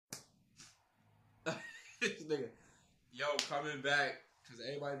This nigga. Yo, coming back, because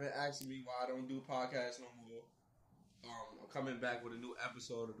everybody been asking me why I don't do podcasts no more. I'm coming back with a new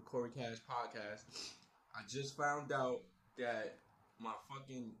episode of the Corey Cash podcast. I just found out that my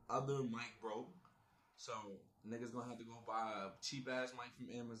fucking other mic broke. So, niggas gonna have to go buy a cheap ass mic from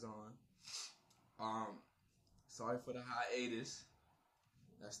Amazon. Sorry for the hiatus.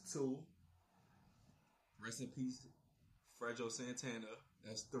 That's 2. Rest in peace, Fredo Santana.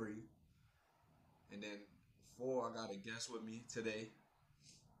 That's 3. And then 4, I got a guest with me today.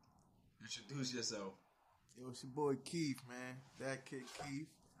 Introduce yourself. Yo, it's your boy Keith, man. That kid Keith.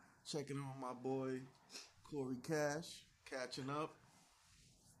 Checking on my boy Corey Cash. Catching up.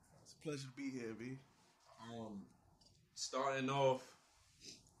 It's a pleasure to be here, B. Starting off,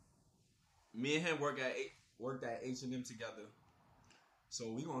 me and him worked at H&M together.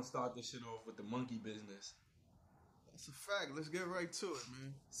 So we gonna start this shit off with the monkey business. That's a fact. Let's get right to it,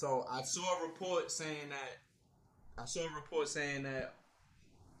 man. So I saw a report saying that.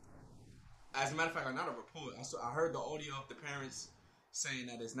 As a matter of fact, not a report. I heard the audio of the parents saying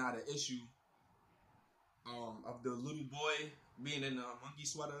that it's not an issue. Of the little boy being in a monkey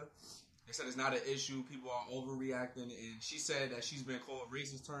sweater. They said it's not an issue. People are overreacting, and she said that she's been called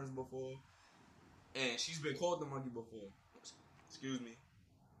racist terms before, and she's been called the monkey before. Excuse me.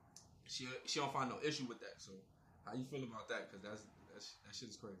 She don't find no issue with that. So how you feel about that? Because that shit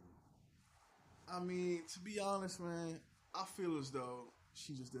is crazy. I mean, to be honest, man, I feel as though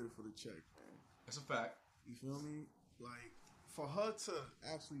she just did it for the check, man. That's a fact. You feel me? Like, for her to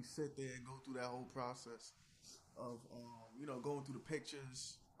actually sit there and go through that whole process of, going through the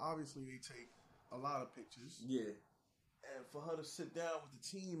pictures. Obviously, they take a lot of pictures. Yeah. And for her to sit down with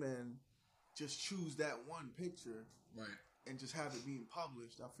the team and just choose that one picture. Right. And just have it being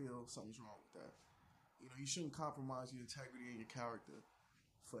published, I feel something's wrong with that. You shouldn't compromise your integrity and your character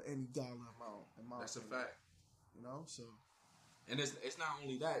for any dollar amount. That's a fact. So. And it's not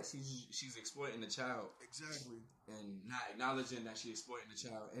only that, she's exploiting the child. Exactly. And not acknowledging that she's exploiting the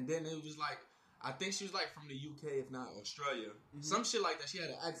child. And then it was like, I think she was like from the UK, if not Australia. Mm-hmm. Some shit like that. She had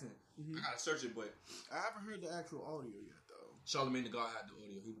an accent. Mm-hmm. I gotta search it, but I haven't heard the actual audio yet, though. Charlamagne the God had the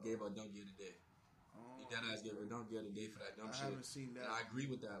audio. He gave her a dunk of the day. He dead ass gave her a dunk of the day for that dumb shit. I haven't seen that. And I agree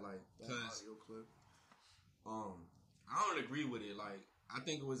with that, like, that audio clip. I don't agree with it. Like, I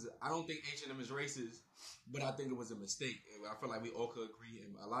don't think H&M is racist, but I think it was a mistake. I feel like we all could agree.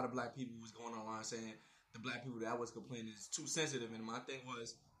 And a lot of black people was going online saying the black people that was complaining is too sensitive. And my thing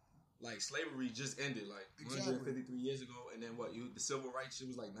was, like, slavery just ended, like, exactly. 153 years ago. And then the civil rights shit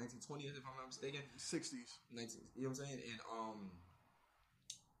was like 1920, if I'm not mistaken. 60s. You know what I'm saying? And,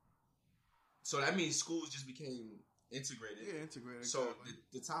 so that means schools just became integrated. Yeah, integrated. So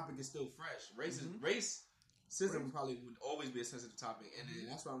the topic is still fresh. Racism probably would always be a sensitive topic, and then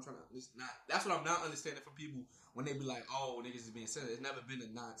that's what I'm trying to. That's what I'm not understanding from people when they be like, "Oh, niggas is being sensitive." It's never been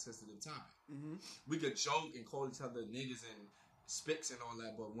a non-sensitive topic. Mm-hmm. We could joke and call each other niggas and spicks and all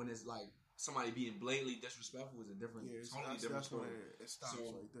that, but when it's like somebody being blatantly disrespectful is a different, totally different story. It stops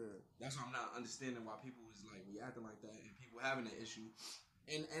right there. That's why I'm not understanding why people is like reacting like that and people having an issue.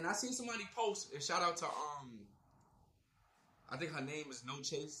 And I seen somebody post, and shout out to I think her name is No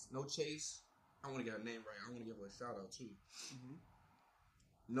Chase. I want to get her name right. I want to give her a shout out too.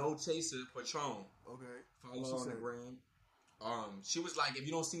 Mm-hmm. No Chaser Patron. Okay. Follow her on the gram. She was like, if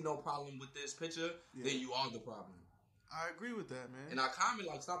you don't see no problem with this picture, then you are the problem. I agree with that, man. And I comment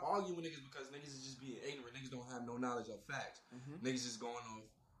like, stop arguing with niggas because niggas is just being ignorant. Niggas don't have no knowledge of facts. Mm-hmm. Niggas just going off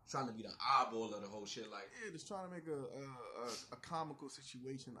trying to be the eyeball of the whole shit. Like, yeah, just trying to make a comical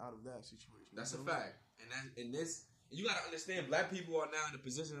situation out of that situation. That's a fact. And you gotta understand, black people are now in a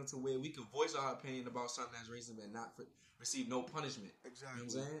position to where we can voice our opinion about something that's racist and not receive no punishment. Exactly. You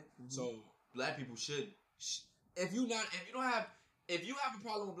know what I'm saying? Mm-hmm. So black people should. If you have a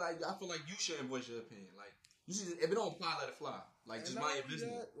problem with black, I feel like you shouldn't voice your opinion. Like, you should. If it don't apply, let it fly. Like, just mind your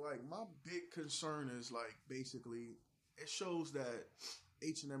business. Like, my big concern is like basically it shows that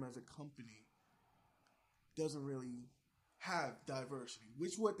H&M as a company doesn't really have diversity,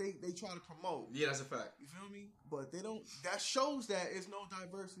 which what they try to promote. Yeah, that's a fact. You feel me? But they don't. That shows that there's no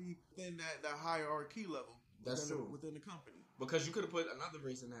diversity within that hierarchy level. That's true. Within the company. Because you could have put another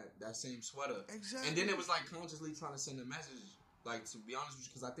race in that same sweater. Exactly. And then it was like consciously trying to send a message. Like, to be honest with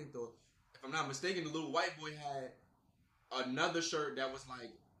you, because I think if I'm not mistaken, the little white boy had another shirt that was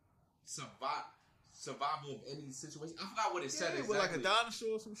like survival of any situation. I forgot what it said exactly. With like a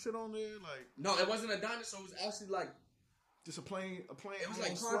dinosaur or some shit on there. Like, no, it wasn't a dinosaur. It was actually like just a plain. It was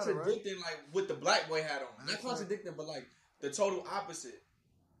like contradicting, right? Like what the black boy had on. Not contradicting, but like the total opposite.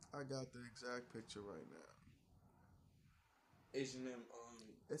 I got the exact picture right now. H&M.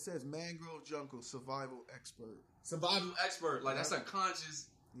 It says Mangrove Jungle Survival Expert. Survival expert. Like, that's a conscious.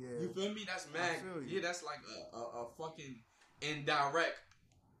 Yeah. You feel me? That's mad. I feel you. Yeah, that's like a fucking indirect.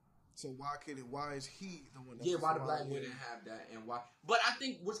 So why is he the one? Yeah, why the black boy didn't have that, and why? But I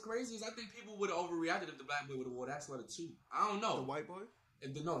think what's crazy is I think people would have overreacted if the black boy would have wore that sweater too. I don't know. The white boy?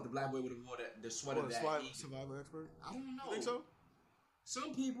 If the black boy would have wore the sweater that he. Survival expert? I don't know. You think so?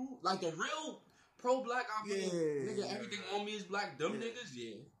 Some people, like the real pro-black, I mean, nigga, everything on me is black. Them niggas,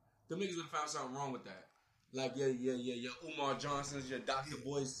 them niggas would have found something wrong with that. Like, your Umar Johnsons, your Dr.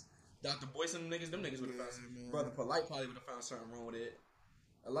 Boyce, and them niggas would have found something. Brother Polite probably would have found something wrong with it.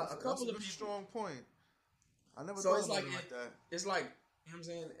 A couple of people. Strong point. I never so thought it's about like it like that. It's like, you know what I'm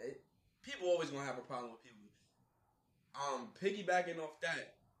saying? People always gonna have a problem with people. Piggybacking off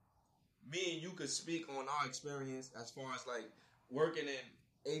that, me and you could speak on our experience as far as like working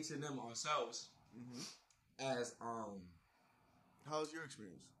in H&M ourselves. As how's your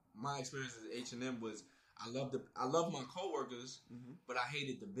experience? My experience at H&M was I love my coworkers, but I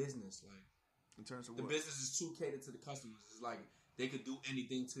hated the business. Like, in terms of the what? business is too catered to the customers. It's like they could do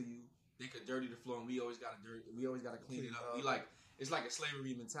anything to you. They could dirty the floor, and we always gotta clean it up. It's like a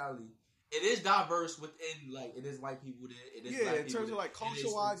slavery mentality. It is diverse within, like, it is white people there. It is black in people terms of like culture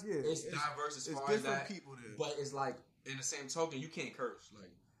wise, it's diverse as far as that. People there. But it's like, in the same token, you can't curse. Like,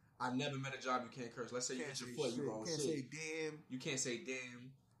 I never met a job you can't curse. Let's say you hit your foot, you go, shit. Say damn. You can't say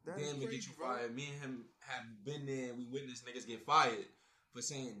damn. That damn and crazy, get you bro. fired. Me and him have been there and we witnessed niggas get fired for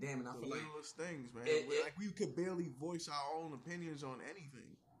saying damn. And I feel like littlest things, man. Like we could barely voice our own opinions on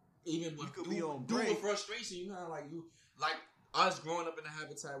anything. Even with with frustration, you know, like us growing up in a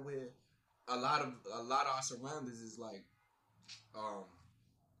habitat where a lot of our surroundings is like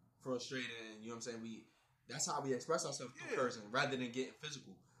frustrated, and you know what I'm saying, that's how we express ourselves through cursing rather than getting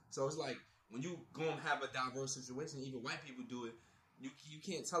physical. So it's like when you go and have a diverse situation, even white people do it. You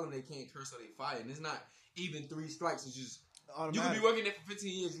can't tell them they can't curse or they fired. And it's not even 3 strikes. It's just automatic. You could be working there for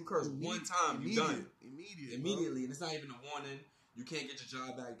 15 years. You curse one time, you done. Immediately, and it's not even a warning. You can't get your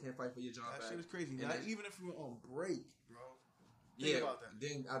job back. You can't fight for your job back. That shit is crazy. Not even if we were on break, bro. Think about that.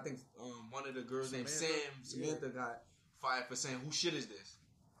 Then I think one of the girls named Samantha got fired for saying, "Who shit is this?"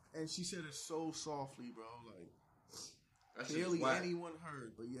 And she said it so softly, bro. Like barely anyone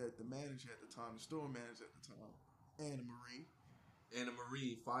heard. But yet the manager at the time, the store manager at the time, Anna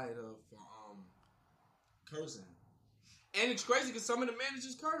Marie fired her for cursing. And it's crazy because some of the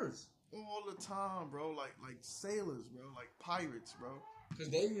managers curse all the time, bro. Like sailors, bro. Like pirates, bro. Because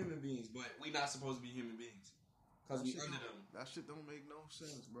they're human beings, but we not supposed to be human beings. Because we under them. That shit don't make no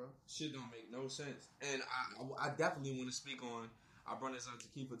sense, bro. Shit don't make no sense. And I definitely want to speak on. I brought this up to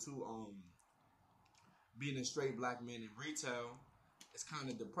keep it too. Being a straight black man in retail, it's kind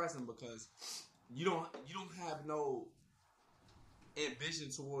of depressing because you don't have no ambition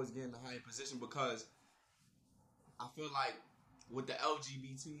towards getting a higher position, because I feel like with the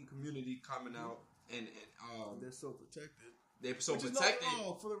LGBT community coming out and they're so protected. They're so protected.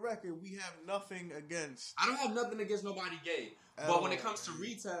 For the record, we have nothing against. I don't have nothing against nobody gay, but when it comes to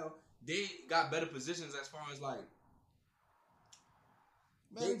retail, they got better positions as far as like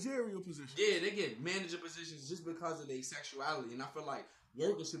managerial positions. Yeah, they get manager positions just because of their sexuality, and I feel like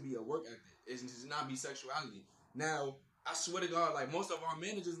workers should be a work ethic. It should not be sexuality. Now, I swear to God, like most of our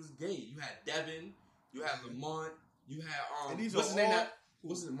managers was gay. You had Devin, you had Lamont, you had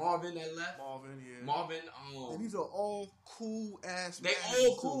what's his Marvin that left? Marvin. And these are all cool ass. They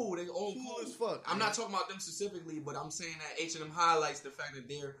all cool. They all cool as fuck. I'm not talking about them specifically, but I'm saying that H&M highlights the fact that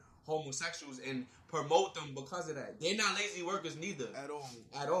they're homosexuals and promote them because of that. They're not lazy workers neither.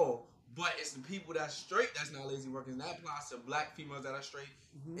 At all. But it's the people that's straight that's not lazy workers. And that applies to black females that are straight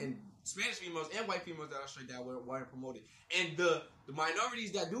and Spanish females and white females that are straight that weren't promoted. And the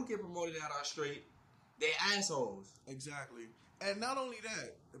minorities that do get promoted that are straight, they assholes. Exactly. And not only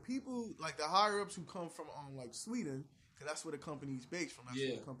that, the people, like the higher ups who come from like Sweden, because that's where the company's based from, that's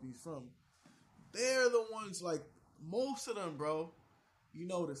where the company's from, they're the ones, like, most of them, bro, you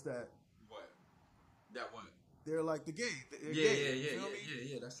notice that. What? That what? They're like the gay.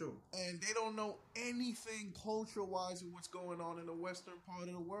 Yeah, that's true. And they don't know anything culture-wise of what's going on in the western part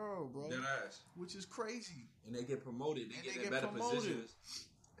of the world, bro. Dead ass. Which is crazy. And they get promoted. They get better positions.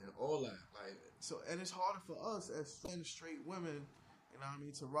 And all that. Like, so, and it's harder for us as straight women, you know what I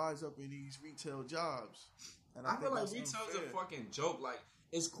mean, to rise up in these retail jobs. And I feel like retail's a fucking joke. Like,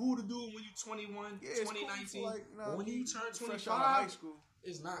 it's cool to do it when you're 21, 2019. Cool like, but when you turn 25, high school,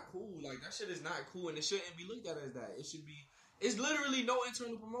 it's not cool. Like, that shit is not cool, and it shouldn't be looked at as that. It should be. It's literally no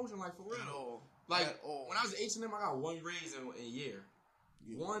internal promotion, like, for real. At all. Like, when I was at H&M, I got 1 raise in a year.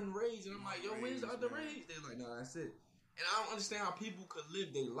 Yeah. 1 raise, and I'm like, yo, where's the other raise? They're like, no, that's it. And I don't understand how people could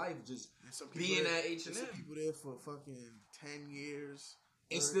live their life just being at H&M. Some people there for fucking 10 years.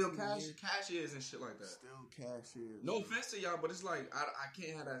 And still cashiers and shit like that. Still cashiers. No offense to y'all, but it's like, I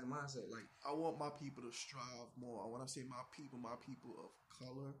can't have that mindset. Like, I want my people to strive more. When I say my people of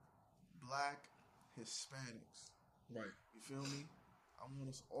color, black, Hispanics. Right. You feel me? I want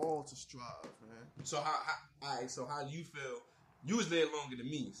us all to strive, man. So how do you feel? You was there longer than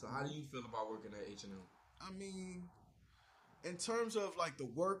me, so how do you feel about working at H&M? I mean, in terms of like the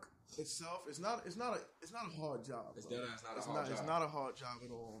work itself, it's not a hard job. It's not a hard job. It's not a hard job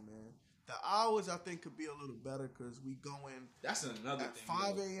at all, man. The hours I think could be a little better because we go in. That's another at thing.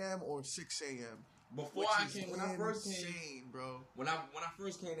 5 a.m. or 6 a.m. Before I came, when I first came, bro. When I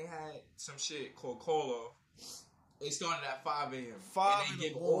first came, they had some shit called call off. It started at 5 a.m. 5 and in they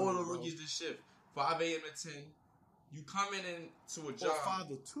the give morning, all the bro. rookies the shift. 5 a.m. to 10. You come into a job. Or 5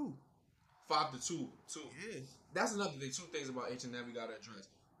 to 2. 5 to 2. Yeah. That's another thing. Two things about H&M we gotta address.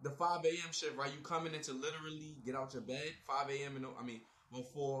 The 5 a.m. shift, right? You coming in to literally get out your bed. 5 a.m.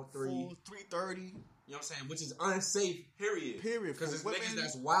 4, 3. 3:30. You know what I'm saying? Which is unsafe, period. Because it's women, niggas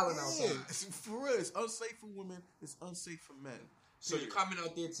that's wilding outside. For real, it's unsafe for women. It's unsafe for men. So you coming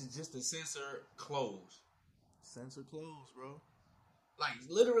out there to just to censor clothes. Censor clothes, bro. Like,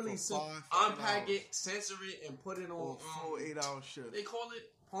 literally hours. unpack it, censor it, and put it on... full 8-hour shift. They call it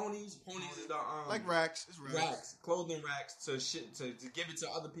ponies. Ponies is the... like racks. It's racks. Clothing racks to give it to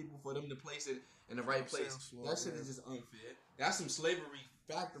other people for them to place it in the right place. That shit is just unfair. That's some slavery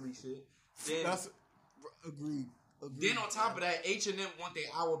factory shit. Then, agreed. Then on top of that, H&M want their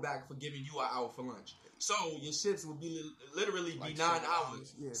hour back for giving you an hour for lunch. So your shifts will be literally like 9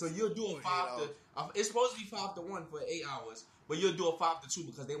 hours. Yeah. So you're doing 5 to... It's supposed to be 5 to 1 for 8 hours. But you'll do a 5 to 2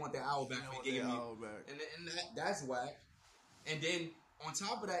 because they want their hour back for giving me. And that's whack. And then on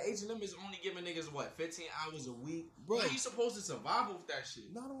top of that, H&M is only giving niggas 15 hours a week. Bro, how you supposed to survive with that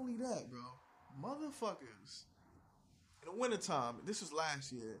shit? Not only that, bro, motherfuckers. In the wintertime, this was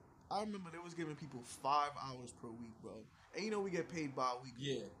last year. I remember they was giving people 5 hours per week, bro. And you know we get paid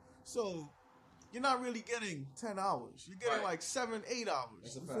bi-weekly. Yeah. So you're not really getting 10 hours. You're getting like 7, 8 hours.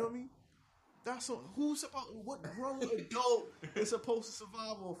 That's a you fact. Feel me? What grown adult is supposed to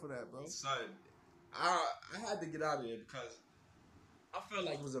survive off of that, bro? Son, I had to get out of there because I felt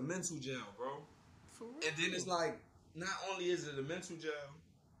like it was a mental jail, bro. For real. And then it's like, not only is it a mental jail,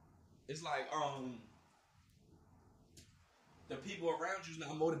 it's like, the people around you's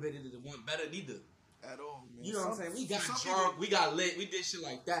not motivated to want better neither. At all, man. You know what I'm saying? We got drunk, we got lit, we did shit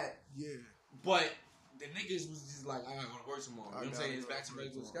like that. Yeah. But the niggas was just like, I gotta go to work tomorrow. You know what I'm saying? It's back to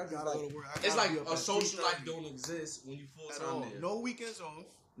regular schedule. It's like a social life don't exist when you full time there. No weekends off.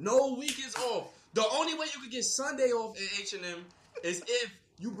 No weekends off. The only way you could get Sunday off at H&M is if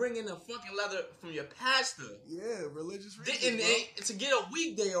you bring in a fucking letter from your pastor. Yeah, religious reasons. To get a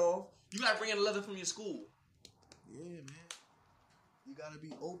weekday off, you gotta bring in a letter from your school. Yeah, man. You gotta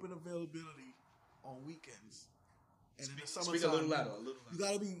be open availability on weekends. And in the summertime, speak a little louder.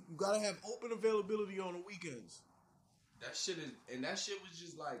 You gotta have open availability on the weekends. That shit was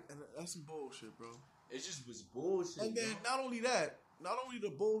just like, and that's some bullshit, bro. It just was bullshit. And then not only the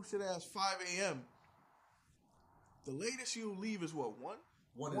bullshit ass 5 a.m. The latest you'll leave is what, 1?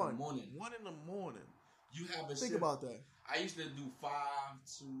 1 in the morning. 1 in the morning. You have a Think about that. I used to do 5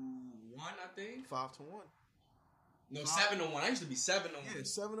 to 1, I think. 5 to 1. No, 7 to 1. I used to be 7 to 1. Yeah,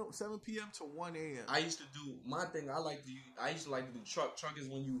 7 p.m. to 1 a.m. I used to do my thing. I used to like to do truck. Truck is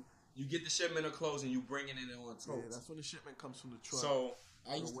when you get the shipment of clothes and you bring it in on totes. Yeah, that's when the shipment comes from the truck. So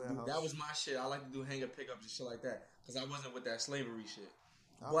I used to do that. Was my shit. I like to do hanger pickups and shit like that because I wasn't with that slavery shit.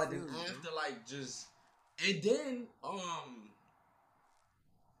 But then after and then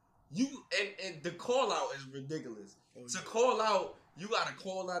you and the call out is ridiculous. To call out, you gotta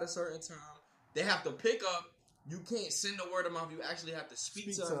call out a certain time. They have to pick up. You can't send a word of mouth. You actually have to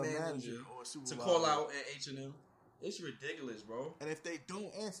speak to a manager or to call out at H&M. It's ridiculous, bro. And if they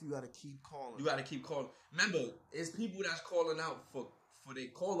don't answer, you gotta keep calling. You gotta keep calling. Remember, it's people that's calling out for their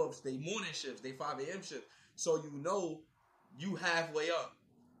call ups, they morning shifts, they 5 a.m. shifts. So you know you halfway up.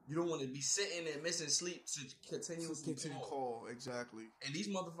 You don't want to be sitting and missing sleep to continuously call. Exactly. And these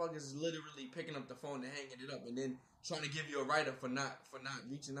motherfuckers is literally picking up the phone and hanging it up, and then trying to give you a write-up for not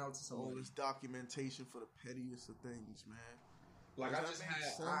reaching out to somebody. All this documentation for the pettiest of things, man. Like,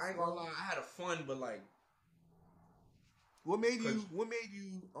 I ain't gonna lie, I had a fun, but like, what made you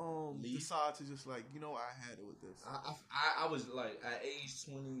decide to just like, I had it with this? I was like at age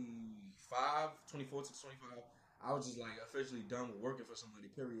 24 to 25. I was just like officially done with working for somebody,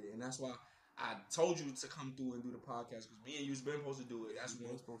 period. And that's why I told you to come through and do the podcast because me and you's been supposed to do it. That's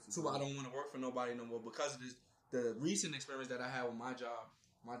one. Two, I don't want to work for nobody no more because of this the recent experience that I had with my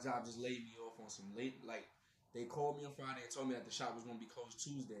job just laid me off on some late, like, they called me on Friday and told me that the shop was going to be closed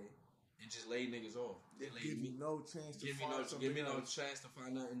Tuesday and just laid niggas off. They give laid me no chance to find something give me no else. chance to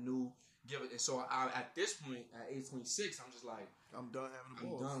find nothing new. Give it. And so at this point, at age 26, I'm just like, I'm done having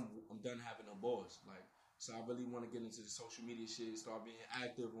a boss. I'm done having a boss. Like, so I really want to get into the social media shit, start being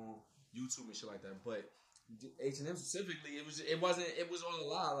active on YouTube and shit like that. But H&M specifically, it was all a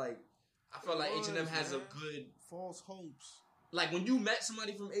lie. Like, I felt like H&M has a good false hopes. Like when you met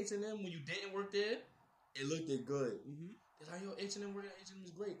somebody from H&M when you didn't work there, it looked good. Mm-hmm. They're like, yo, H&M working at H&M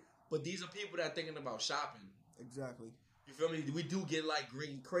is great. But these are people that are thinking about shopping. Exactly. You feel me? We do get like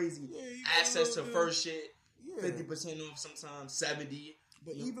great, crazy access to first shit. 50% off sometimes, 70.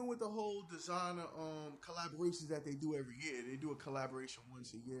 But even with the whole designer collaborations that they do every year, they do a collaboration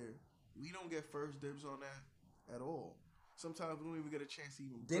once a year. We don't get first dibs on that at all. Sometimes we don't even get a chance to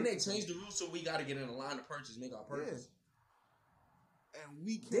even. Then they change the rules, so we got to get in a line to purchase, make our purchase. Yeah. And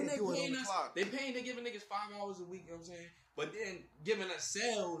we can't do it on the clock. They're giving niggas 5 hours a week, you know what I'm saying? But then giving us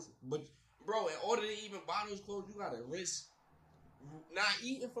sales. But, bro, in order to even buy those clothes, you got to risk not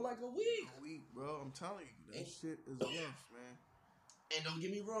eating for like a week. Bro. I'm telling you. That shit is rough, man. And don't get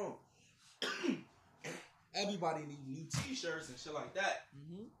me wrong. Everybody needs new t-shirts and shit like that.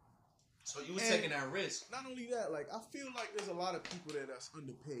 Mm-hmm. So you was taking that risk. Not only that, like, I feel like there's a lot of people there that's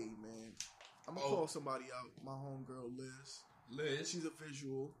underpaid, man. I'm going to call somebody out. My homegirl, Liz. She's a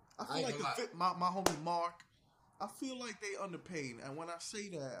visual. I feel like my homie Mark. I feel like they underpaid. And when I say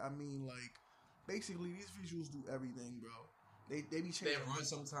that, I mean, like, basically, these visuals do everything, bro. They be changing. They run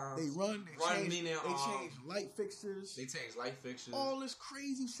sometimes. They change light fixtures. They change light fixtures. All this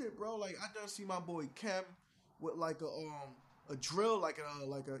crazy shit, bro. Like, I done see my boy Kem with, like, a drill, like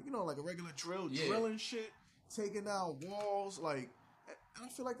a regular drill, drilling shit, taking down walls, like, and I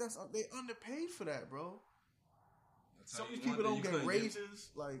feel like they underpaid for that, bro. Some of these people don't get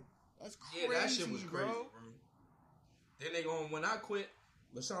raises, like, that's crazy, that shit was bro. Crazy, bro. Then they when I quit,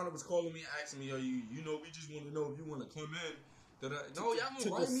 LaShawna was calling me, asking me, yo, you know, we just want to know if you want to come in. No, y'all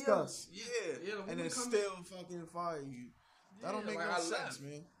gonna write me up. Yeah, and then still fucking fire you. That don't make no sense,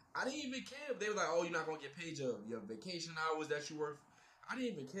 man. I didn't even care. They were like, "Oh, you're not gonna get paid your vacation hours that you work." I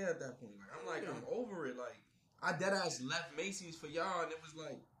didn't even care at that point. Like, I'm over it. Like, I deadass left Macy's for y'all, and it was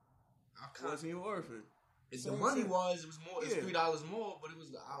like, wasn't even worth it. The money was more. It's $3 more, but it was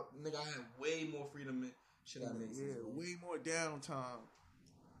nigga. I had way more freedom and shit at Macy's. Yeah, way more downtime.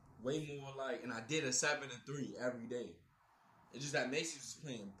 Way more and I did a 7 and 3 every day. It's just that Macy's was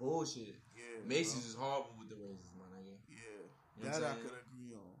playing bullshit. Yeah, Macy's is horrible with the raises, my nigga. Yeah, that I could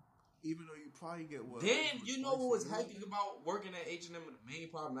agree on. Even though you probably get what. Then you know what was hectic about working at H&M? The main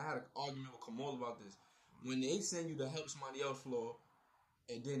problem, I had an argument with Kamal about this. When they send you to help somebody else floor,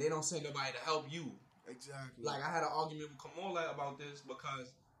 and then they don't send nobody to help you. Exactly. Like, I had an argument with Kamal about this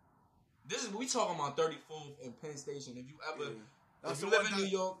because we talking about 34th and Penn Station. If you ever. If you live in New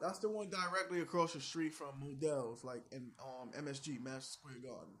York, that's the one directly across the street from Modell's, like in MSG, Madison Square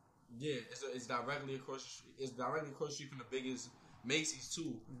Garden. Yeah, it's directly across the street. It's directly across the street from the biggest Macy's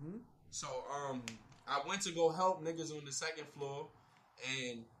too. Mm-hmm. So I went to go help niggas on the second floor,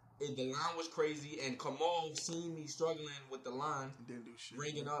 and the line was crazy. And Kamal seen me struggling with the line, didn't do shit,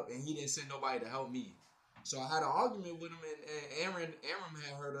 ringing up, and he didn't send nobody to help me. So I had an argument with him, and Aaron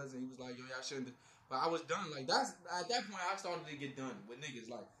had heard us, and he was like, "Yo, y'all shouldn't." But I was done. Like, that's at that point, I started to get done with niggas.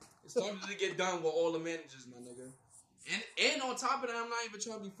 Like, it started to get done with all the managers, my nigga. And on top of that, I'm not even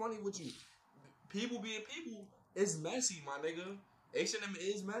trying to be funny with you. People being people, it's messy, my nigga. H&M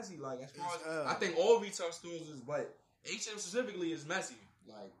is messy. Like, as far as I think all retail stores is, but H&M specifically is messy.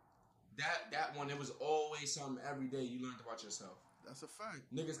 Like, that one, it was always something every day you learned about yourself. That's a fact.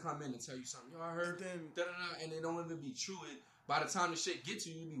 Niggas come in and tell you something. Yo, I heard da-da-da, and it don't even be true. By the time the shit get to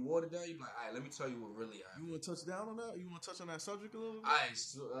you, be watered down. You be like, all right, let me tell you what really happened. You want to touch down on that? You want to touch on that subject a little bit? All right,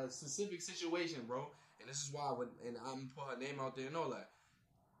 so, specific situation, bro. And this is why, and I'm put her name out there and all that.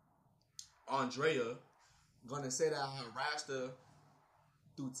 Andrea, gonna say that I harassed her.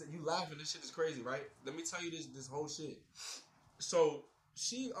 Dude, you laughing? This shit is crazy, right? Let me tell you this whole shit. So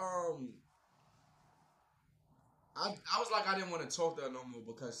she I was like, I didn't want to talk to her no more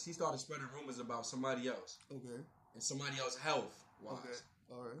because she started spreading rumors about somebody else. Okay. And somebody else health wise. Okay.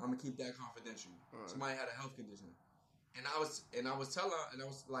 All right. I'm gonna keep that confidential. All right. Somebody had a health condition. And I was telling her, and I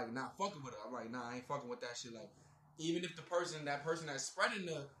was like, not fucking with her. I'm like, nah, I ain't fucking with that shit. Like, even if that person that's spreading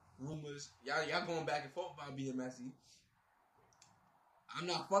the rumors, y'all going back and forth about being messy, I'm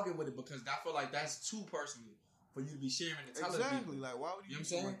not fucking with it because I feel like that's too personal for you to be sharing and telling people. Exactly. Like, why would you do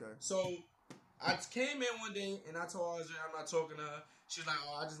something like that? So I came in one day and I told her, I'm not talking to her. She was like,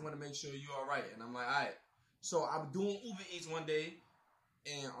 oh, I just want to make sure you're all right. And I'm like, all right. So I was doing Uber Eats one day,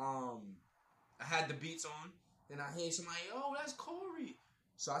 and I had the beats on, and I hear somebody, "Oh, that's Corey."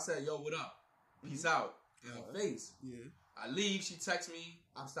 So I said, "Yo, what up? Peace out." In her face. Yeah. I leave. She texts me.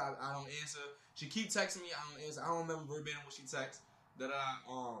 I don't answer. She keep texting me. I don't answer. I don't remember verbatim what she texts.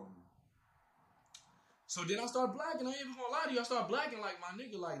 So then I start blacking. I ain't even gonna lie to you. I start blacking like, my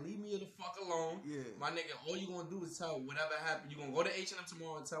nigga, like, leave me the fuck alone. Yeah. My nigga, all you gonna do is tell whatever happened. You gonna go to H&M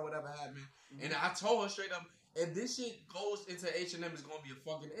tomorrow and tell whatever happened. And I told her straight up, if this shit goes into H&M, it's gonna be a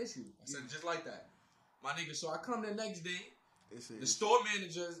fucking issue. I said just like that. My nigga, so I come the next day. The store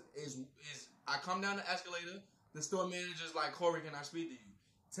manager is I come down the escalator. The store manager's like, "Corey, can I speak to you?"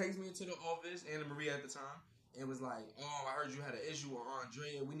 Takes me into the office, Anna Maria at the time, and was like, "Oh, I heard you had an issue with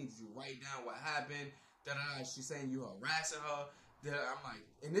Andrea. We need you to write down what happened." She's saying you harassing her. I'm like,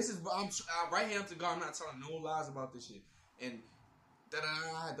 and this is I'm right hand to God. I'm not telling no lies about this shit. And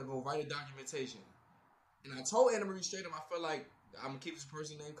I had to go write a documentation. And I told Anna Marie straight up, I feel like I'm gonna keep this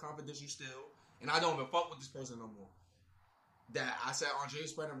person name confidential still, and I don't even fuck with this person no more. That I said Andrea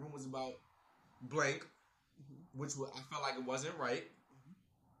spreading rumors about blank, which I felt like it wasn't right,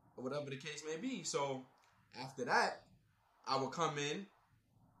 or whatever the case may be. So after that, I would come in.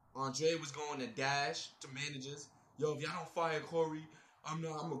 Andre was going to dash to managers. "Yo, if y'all don't fire Corey, I'm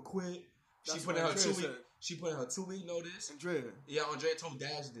gonna quit." She put in her 2-week notice. Andrea. Yeah, Andrea told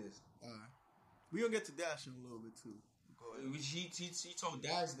Dash this. Alright. We gonna get to Dash in a little bit too. Go ahead. She told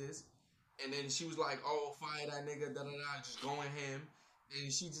Dash this, and then she was like, "Oh, fire that nigga, just going ham."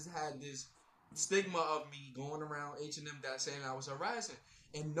 And she just had this stigma of me going around H&M that saying I was harassing.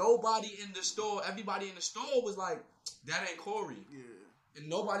 And nobody in the store, everybody in the store was like, "That ain't Corey." Yeah. And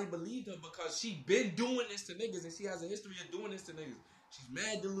nobody believed her because she been doing this to niggas, and she has a history of doing this to niggas. She's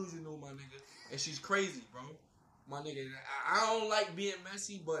mad delusional, my nigga, and she's crazy, bro. My nigga, I don't like being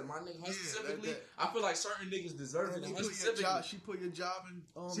messy, but my nigga, her specifically, I feel like certain niggas deserve it. She put your job in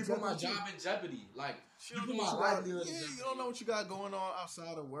she put my job in jeopardy. Like, she put my livelihood in jeopardy. You don't know what you got going on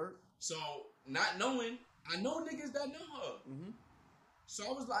outside of work. So, not knowing, I know niggas that know her. Mm-hmm. So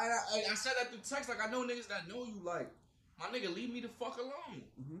I was like, I said that through text, like, I know niggas that know you, like, my nigga, leave me the fuck alone.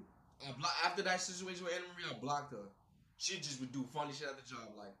 Mm-hmm. After that situation with Anna Marie, I blocked her. She just would do funny shit at the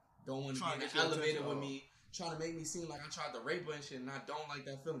job, like, don't want to be in the elevator with me, trying to make me seem like I tried to rape her and shit, and I don't like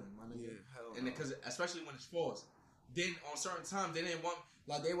that feeling, my nigga. Yeah, hell and because especially when it's forced. Then on certain times they didn't want,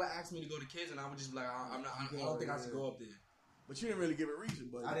 like, they would ask me to go to kids, and I would just be like, I don't think I should go up there. But you didn't really give a reason,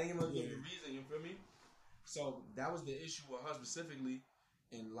 but I didn't really give a reason. You feel me? So that was the issue with her specifically,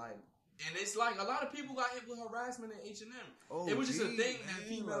 and like. And it's like a lot of people got hit with harassment at H&M. It was just a thing that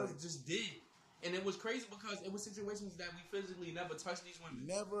females just did. And it was crazy because it was situations that we physically never touched these women.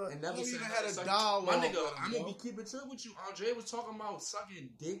 Never even had a dialogue. My nigga, I'm going to be keeping true with you. Andre was talking about sucking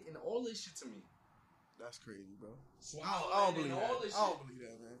dick and all this shit to me. That's crazy, bro. I don't believe that. I don't believe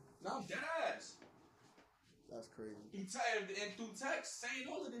that, man. No, I'm dead ass. That's crazy. And through text, saying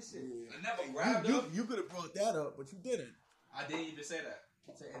all of this shit. Yeah. I never grabbed her. You could have brought that up, but you didn't. I didn't even say that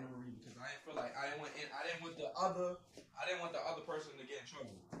to Anna Marie because I didn't feel like I didn't want the other person to get in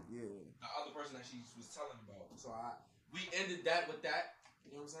trouble. Yeah. The other person that she was telling about. So we ended that with that.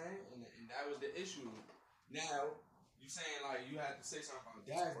 You know what I'm saying? And that was the issue. Now you saying like you had to say something about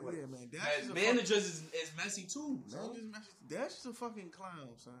Dash. Oh, yeah, man. Dash managers is messy too. Dash is a fucking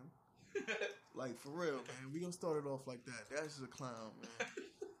clown, son. Like for real, man. We gonna start it off like that. Dash is a clown,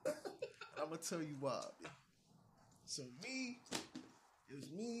 man. I'm gonna tell you why. So it was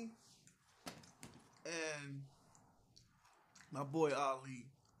me, and my boy Ali.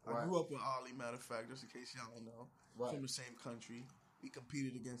 I grew up with Ali, matter of fact, just in case y'all don't know. From the same country. We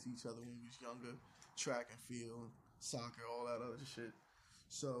competed against each other when we was younger. Track and field, soccer, all that other shit.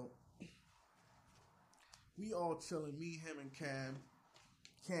 So, we all chilling, me, him, and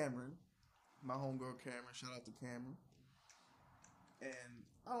Cameron, my homegirl Cameron, shout out to Cameron. And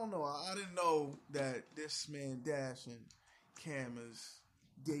I don't know, I didn't know that this man Dash and Cam is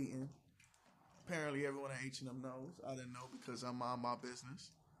dating. Apparently everyone at H&M knows. I didn't know because I'm on my business.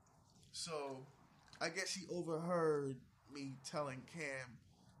 So I guess he overheard me telling Cam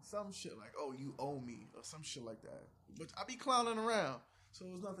some shit like, "Oh, you owe me," or some shit like that. But I be clowning around, so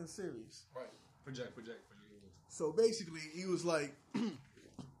it was nothing serious. Right. Project. So basically, he was like,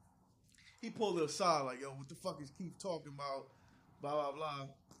 he pulled it aside like, "Yo, what the fuck is Keith talking about? Blah blah blah."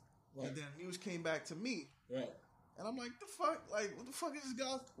 Right. And then news came back to me. Right. And I'm like, the fuck? Like, what the fuck is this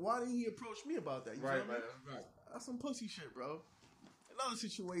guy? Why didn't he approach me about that? You right. That's some pussy shit, bro. Another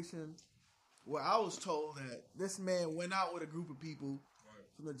situation where I was told that this man went out with a group of people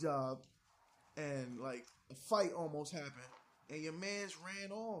from the job and, like, a fight almost happened and your mans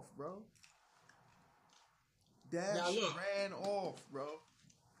ran off, bro. Dash Now look. ran off, bro.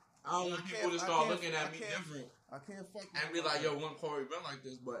 I don't want people to start looking at me different I can't fuck with and be like, yo, when Corey been like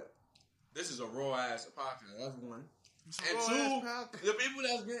this, but this is a raw ass podcast. That's one. And two, the people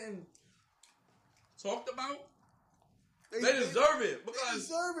that's getting talked about, they deserve it. Because they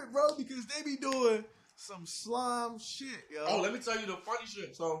deserve it, bro, because they be doing some slime shit, yo. Oh, let me tell you the funny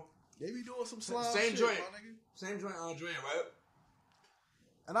shit. So they be doing some slime same shit, joint. my nigga. Same joint, Andrea, right?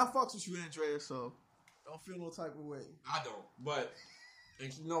 And I fucks with you, Andrea, so don't feel no type of way. I don't, but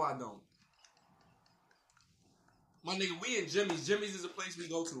and you know I don't. My nigga, we in Jimmy's. Jimmy's is a place we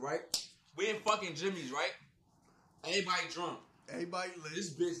go to, right? We in fucking Jimmy's, right? Everybody drunk. Everybody lit. This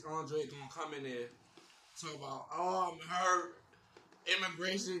bitch Andre gonna come in there, talk about, oh, I'm hurt.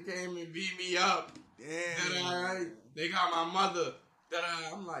 Immigration came and beat me up. Damn. They got my mother.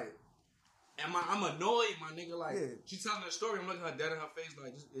 I'm like, I'm annoyed, my nigga. Like, she's telling the story. I'm looking at her dead in her face,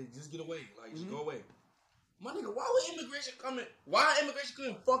 like, just get away. Like, just go away. My nigga, why would immigration come in? Why immigration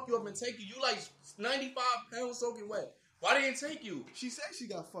couldn't fuck you up and take you? You like 95 pounds soaking wet. Why they didn't take you? She said she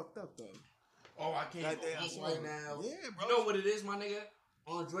got fucked up, though. Oh, I can't go right now. Yeah, bro. You know what it is, my nigga?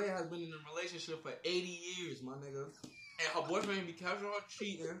 Andrea has been in a relationship for 80 years, my nigga. And her boyfriend be catching her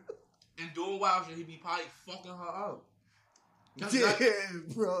cheating and doing wild shit. He be probably fucking her up.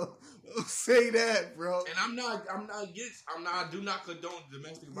 Bro. Don't say that, bro. And I do not condone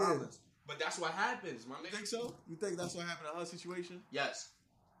domestic violence. But that's what happens, my nigga. You think so? You think that's what happened in her situation? Yes.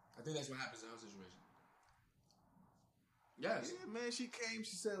 I think that's what happens in her situation. Yes. Yeah, man, she came,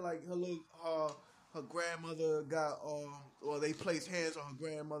 she said like her grandmother got or they placed hands on her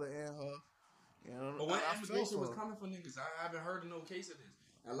grandmother and her. You know, but when immigration was coming for niggas, I haven't heard of no case of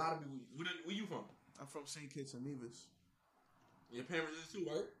this. A lot of people. Where you from? I'm from St. Kitts and Nevis. Your parents is too,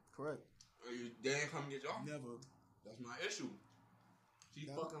 right? Correct. They ain't come get y'all? Never. That's my issue. She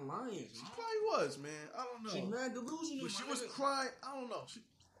fucking lying. She probably was, man. I don't know. She mad delusional. But she was crying. I don't know. She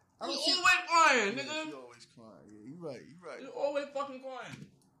always crying, nigga. She always crying. Yeah, you right. She always fucking crying.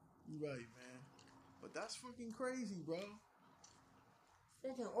 You right, man. But that's fucking crazy, bro.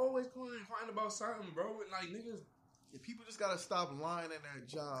 Fucking always crying about something, bro. Like, niggas. Yeah, people just gotta stop lying in their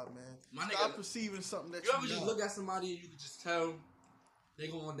job, man. Stop perceiving something that you ever just look at somebody and you can just tell they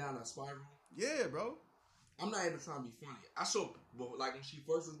going down a spiral? Yeah, bro. I'm not even trying to be funny. I saw, like, when she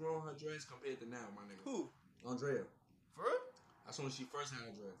first was growing her dreads compared to now, my nigga. Who? Andrea. For real? I saw when she first had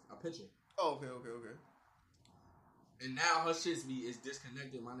her dreads. A picture. Oh, okay. And now her shit is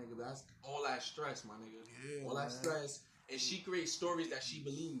disconnected, my nigga. That's all that stress, my nigga. Yeah, all that stress. And she creates stories that she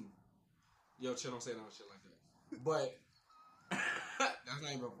believes. Yo, chill, don't say no shit like that. But, that's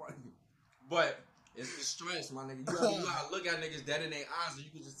not even funny. But, it's the stress, my nigga. You gotta look at niggas dead in their eyes and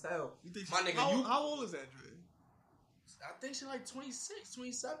you can just tell. You think my nigga, how old is Andrea? I think she's like 26,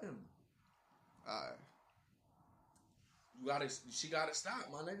 27. Alright. She gotta stop,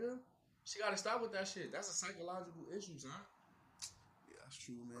 my nigga. She gotta stop with that shit. That's a psychological issue, son. Yeah, that's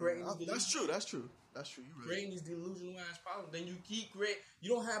true, man. That's true. You right. Creating these delusional ass problems. Then you keep creating. You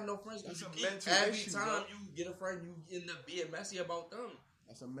don't have no friends. Every time you get a friend, you end up being messy about them.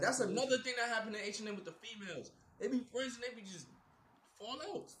 That's another thing that happened in H&M with the females. They be friends and they be just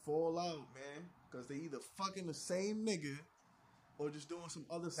fall out, man. Because they either fucking the same nigga or just doing some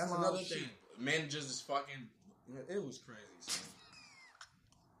other shit. That's another thing. Men just fucking. It was crazy, son.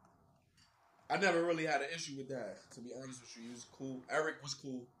 I never really had an issue with that, to be honest with you. He was cool. Eric was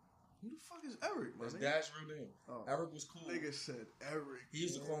cool. Who the fuck is Eric, man? That's Dash real name. Oh. Eric was cool. Nigga said Eric. He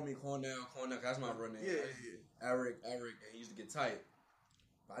used to call me Cornell. That's my real name. Yeah. Eric, and he used to get tight.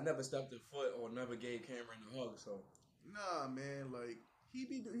 But I never stepped a foot or never gave Cameron a hug, so. Nah, man, like, he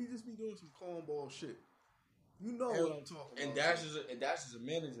just be doing some cornball shit. You know what I'm talking about. And Dash is a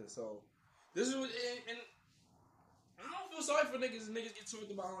manager, so. This is what, and I don't feel sorry for niggas. Niggas get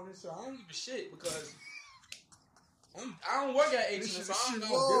talked about on this show. I don't give a shit because I don't work at H&M, so I don't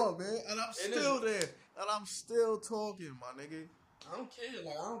know. Man, and I'm still there, and I'm still talking, my nigga. I don't care.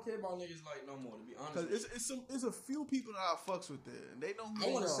 Like, I don't care about niggas like no more. To be honest, because it's a few people that I fucks with there, and they know who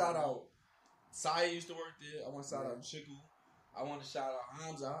I want to shout out. Saya used to work there. I want to shout out Chiku. I want to shout out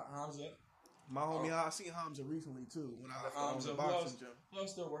Hamza. My homie, I seen Hamza recently too when I left the boxing gym. Who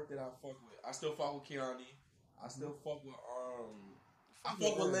else still work that I fuck with? I still fuck with Keani. I still fuck with I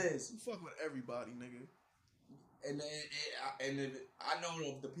fuck with Liz. You fuck with everybody, nigga. And I know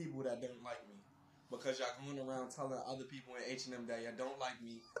of the people that don't like me because y'all going around telling other people in H&M that y'all don't like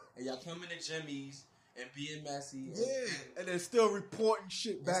me, and y'all coming to Jimmy's and being messy. And they're still reporting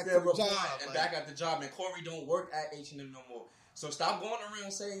shit back at the job. And back at the job. And Corey don't work at H&M no more. So stop going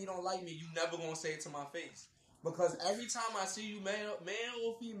around saying you don't like me. You never gonna say it to my face. Because every time I see you, male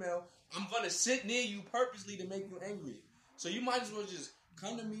or female, I'm gonna sit near you purposely to make you angry. So you might as well just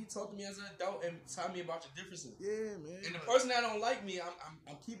come to me, talk to me as an adult, and tell me about your differences. Yeah, man. And the person that don't like me,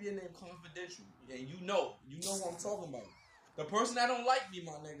 I'm keeping your name confidential, and you know who I'm talking about. The person that don't like me,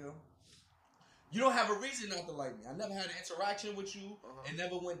 my nigga, you don't have a reason not to like me. I never had an interaction with you. It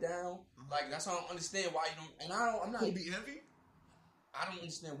never went down. Like, that's how I don't understand why you don't. And I'm not. Could be envy. I don't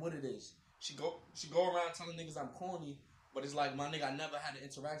understand what it is. She go around telling niggas I'm corny, but it's like, my nigga, I never had an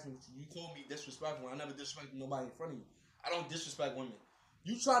interaction with you. You called me disrespectful. I never disrespected nobody in front of you. I don't disrespect women.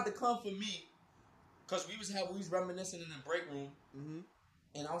 You tried to come for me because we was reminiscing in the break room.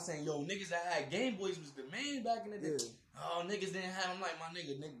 And I was saying, yo, niggas that had Game Boys was the man back in the day. Yeah. Oh, niggas didn't have. I'm like, my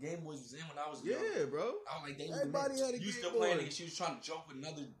nigga, Game Boys was in when I was young. Yeah, bro. I was like, they was everybody the man. had a Game Boy. You still playing nigga. She was trying to joke with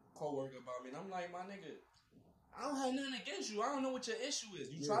another coworker about me. And I'm like, my nigga, I don't have nothing against you. I don't know what your issue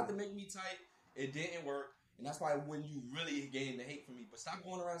is. You tried to make me tight. It didn't work. And that's why when you really gain the hate from me. But stop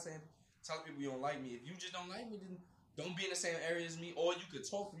going around telling people you don't like me. If you just don't like me, then don't be in the same area as me. Or you could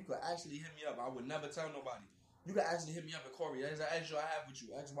talk. You could actually hit me up. I would never tell nobody. You can actually hit me up at Corey. There's an issue I have with you,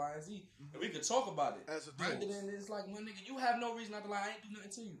 X, Y, and Z. And we could talk about it. As adults. Rather than it's like, my nigga, you have no reason not to lie. I ain't do nothing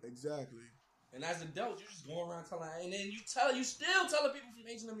to you. Exactly. And as adults, you just go around telling, and then you still telling people from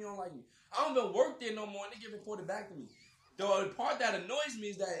H&M you don't like me. I don't even work there no more, and they get reported back to me. The part that annoys me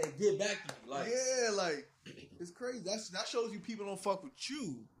is that it get back to me. Like, yeah, like, it's crazy. That shows you people don't fuck with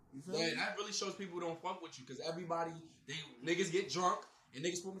you. You feel me? That really shows people don't fuck with you, because everybody, niggas get drunk, and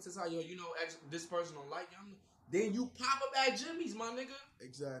niggas put me to the side, yo, you know, this person don't like you. Then you pop up at Jimmy's, my nigga.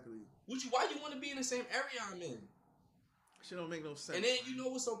 Exactly. Why you want to be in the same area I'm in? Shit don't make no sense. And then you know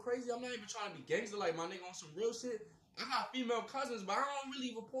what's so crazy? I'm not even trying to be gangster, like my nigga on some real shit. I got female cousins, but I don't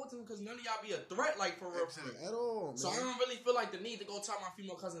really report to them because none of y'all be a threat, like for real. At all, man. So I don't really feel like the need to go tell my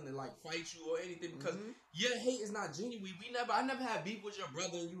female cousin to like fight you or anything because your hate is not genuine. I never had beef with your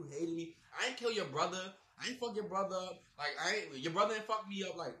brother and you hated me. I ain't kill your brother. I ain't fuck your brother up. Like, your brother ain't fuck me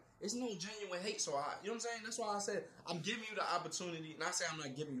up. Like, it's no genuine hate. So, you know what I'm saying? That's why I said I'm giving you the opportunity. Not saying I'm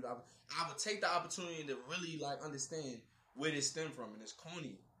not giving you the opportunity. I would take the opportunity to really, like, understand where this stem from. And it's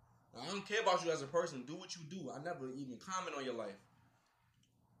corny. I don't care about you as a person. Do what you do. I never even comment on your life.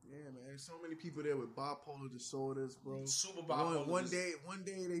 Yeah, man. There's so many people there with bipolar disorders, bro. Super bipolar. One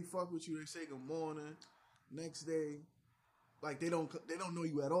day they fuck with you. They say good morning. Next day, like they don't know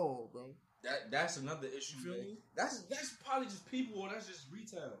you at all, bro. That's another issue, you feel man. me? That's probably just people, or that's just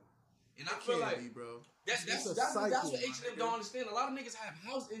retail. And I it feel like, be, bro. That's what H&M don't understand. A lot of niggas have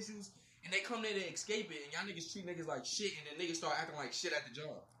house issues, and they come there to escape it, and y'all niggas treat niggas like shit, and then niggas start acting like shit at the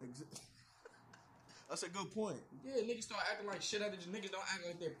job. That's a good point. Yeah, niggas start acting like shit at the job. Niggas don't act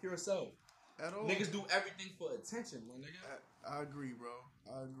like their pure self. At all. Niggas do everything for attention, my nigga. I agree, bro.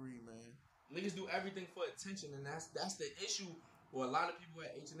 I agree, man. Niggas do everything for attention, and that's the issue. Well, a lot of people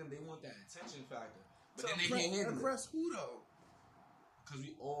at H&M, they want that attention factor. But then they can't handle it. Impress who, though? Because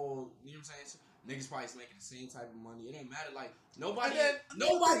we all, you know what I'm saying? Niggas probably making the same type of money. It don't matter. Like, nobody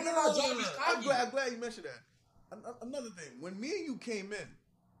in our job is cocky. I'm glad you mentioned that. Another thing. When me and you came in,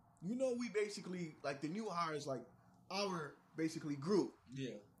 you know we basically, like the new hires, like our basically group. Yeah.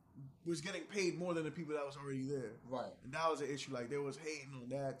 Was getting paid more than the people that was already there. Right. And that was an issue. Like, there was hating on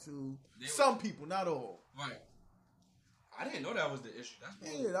that, too. Some people, not all. Right. I didn't know that was the issue.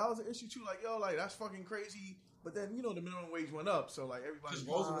 Yeah, that was an issue, too. Like, yo, like, that's fucking crazy. But then, you know, the minimum wage went up. So, like, everybody... Because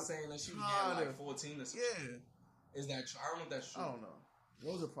Rosa was saying that she was getting, like, 14 or something. Yeah. Is that true? I don't know if that's true. I don't know.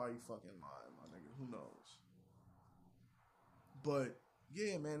 Rosa probably fucking lying, my nigga. Who knows? But,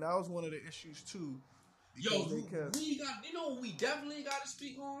 yeah, man, that was one of the issues, too. Yo, you know what we definitely got to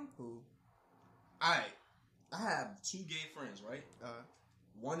speak on? Who? Alright. I have 2 gay friends, right?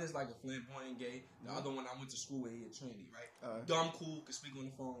 One is like a flamboyant gay. The other one I went to school with, he a Trinity, right? Dumb, cool, could speak on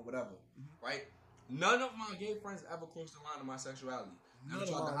the phone, whatever, right? None of my gay friends ever crossed the line of my sexuality. Never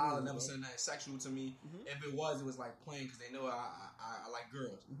tried to holler, never said nothing sexual to me. If it was like playing because they know I like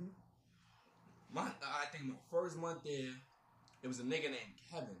girls. I think my first month there, it was a nigga named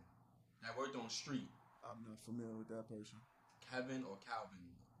Kevin that worked on the street. I'm not familiar with that person. Kevin or Calvin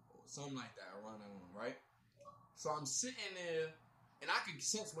or something like that around that one, right? So I'm sitting there, and I can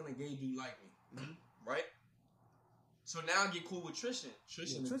sense when a gay dude like me, right? So now I get cool with Tristan.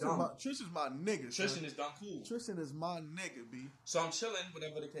 Tristan is dumb. Tristan's my nigga. Tristan is dumb cool. Tristan is my nigga, B. So I'm chilling,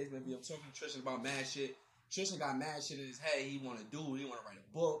 whatever the case may be. I'm talking to Tristan about mad shit. Tristan got mad shit in his head. He want to do. He want to write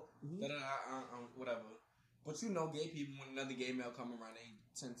a book. Whatever. But you know, gay people, when another gay male come around, they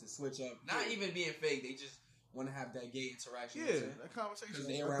tend to switch up. Not even being fake. They just want to have that gay interaction. Yeah, that conversation. Because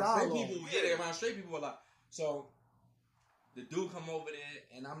they around straight people. Yeah, they around straight people a lot. So the dude come over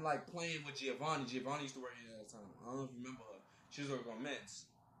there, and I'm like playing with Giovanni. Giovanni used to work here at the time. I don't know if you remember her. She was working on Men's.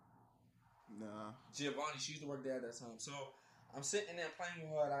 Nah. Giovanni, she used to work there at that time. So I'm sitting there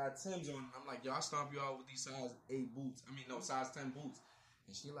playing with her, and I had Tim's on, and I'm like, yo, I stomp you out with these size 8 boots. I mean, no, size 10 boots.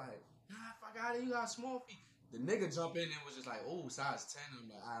 And she like, nah, fuck out of here, you got small feet. The nigga jump in and was just like, oh, size 10. I'm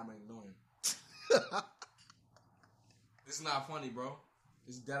like, I'm ignoring him. This is not funny, bro.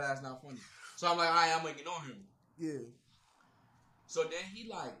 This is dead ass not funny. So I'm like, all right, I'm gonna ignore him. Yeah. So then he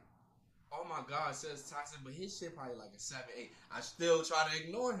like, oh my God, says toxic, but his shit probably like a 7, 8. I still try to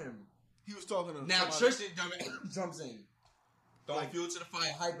ignore him. He was talking to Now somebody. Tristan jumps in. Throwing fuel to the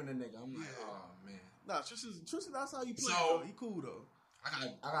fire, hyping the nigga. I'm like, oh man. Nah, Tristan, that's how you play. So, though. He cool though.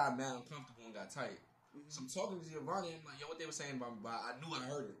 I got mad uncomfortable and got tight. Mm-hmm. So I'm talking to Giovanni. I'm like, yo, what they were saying about me? But I knew I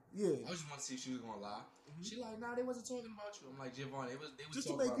heard it. Yeah. I just want to see if she was gonna lie. Mm-hmm. She like, nah, they wasn't talking about you. I'm like, Giovanni, they was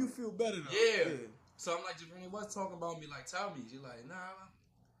just to talking make about you me. feel better. Though. Yeah. So I'm like, Giovanni was talking about me. Like, tell me. She like, nah.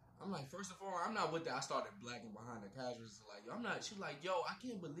 I'm like, first of all, I'm not with that. I started blacking behind the casuals. Like, yo, I'm not. She like, yo, I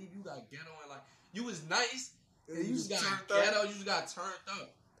can't believe you got ghetto and like, you was nice. And you just got ghetto. You just got turned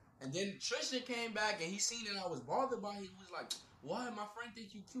up. And then Tristan came back and he seen that I was bothered by it. He was like, why? My friend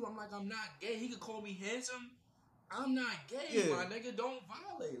think you cute. I'm like, I'm not gay. He could call me handsome. I'm not gay, my nigga. Don't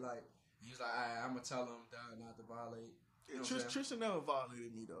violate. Like, he's like, all right, I'm going to tell him not to violate. You know Tristan never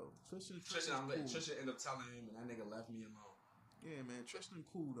violated me, though. Tristan ended up telling him, and that nigga left me alone. Yeah, man. Tristan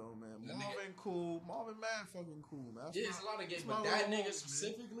cool, though, man. Marvin cool. Marvin mad fucking cool, man. It's a lot of gays, but that nigga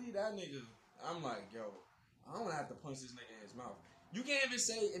specifically, that nigga, I'm like, yo, I don't have to punch this nigga in his mouth. You can't even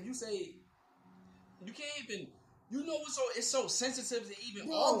say, if you say, you can't even, you know it's so sensitive to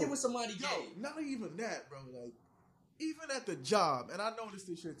even argue with somebody gay. Not even that, bro. Like, even at the job, and I noticed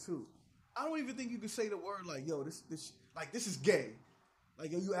this shit too. I don't even think you can say the word like, yo, this is gay.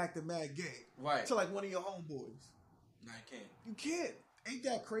 Like, yo, you acting mad gay. Right. To like one of your homeboys. No, you can't. You can't. Ain't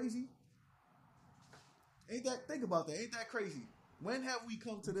that crazy? Think about that. Ain't that crazy? When have we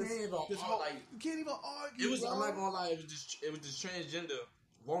come to this? You can't even argue. It was. Bro. I'm not gonna lie. It was this transgender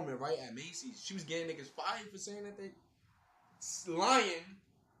woman right at Macy's. She was getting niggas fired for saying that they lying,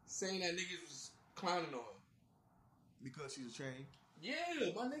 saying that niggas was clowning on her because she's a train. Yeah,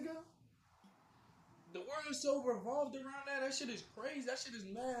 my nigga. The world so revolved around that. That shit is crazy. That shit is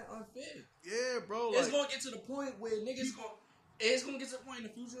mad unfair. Yeah, bro. It's gonna get to the point where niggas It's gonna get to the point in the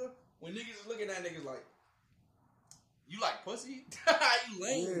future when niggas is looking at niggas like, you like pussy? You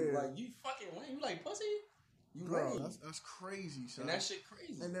lame. Yeah. Like, you fucking lame. You like pussy? You bro, lame. That's crazy, son. And that shit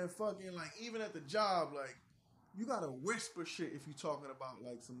crazy. And then fucking, like, even at the job, like, you gotta whisper shit if you talking about,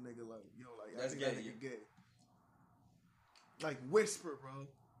 like, some nigga, like, yo, like, that's I think gay. that nigga gay. Like, whisper, bro.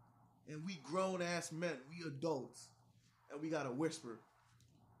 And we grown-ass men. We adults. And we gotta whisper.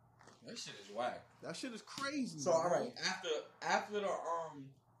 That shit is whack. That shit is crazy. So, all right, after the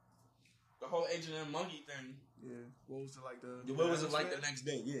whole H&M monkey thing. Yeah. What was it like the next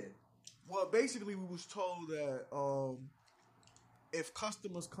day? Yeah. Well, basically, we was told that if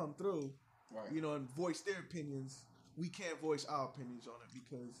customers come through, right, you know, and voice their opinions, we can't voice our opinions on it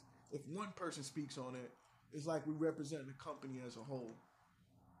because if one person speaks on it, it's like we represent the company as a whole.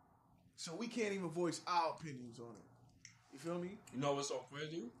 So we can't even voice our opinions on it. You feel me? You know what's so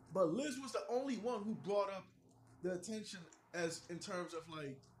crazy? But Liz was the only one who brought up the attention as in terms of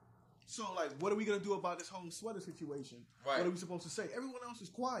like, so like, what are we gonna do about this whole sweater situation? Right. What are we supposed to say? Everyone else is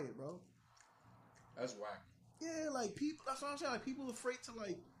quiet, bro. That's whack. Yeah, like people. That's what I'm saying. Like people afraid to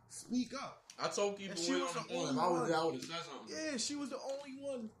like speak up. I told people when on the phone, if I was there, I would have said something. Yeah, she was the only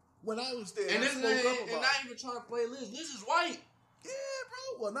one when I was there. And not even trying to play Liz. Liz is white. Yeah,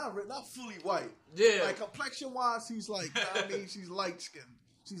 bro. Well, not fully white. Yeah. Like complexion wise, she's like, I mean, she's light skinned.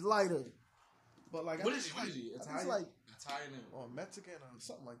 She's lighter. But like, what is she? Italian? Like Italian or Mexican or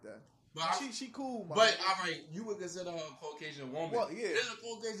something like that. But she cool. But all right, you would consider her a Caucasian woman. Well, yeah. There's a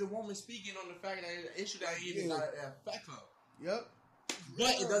Caucasian woman speaking on the fact that it's an issue that even got to affect her. Yep.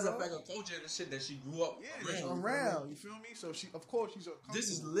 But it does affect her culture and the shit that she grew up around. You feel me? So she, of course, she's a. This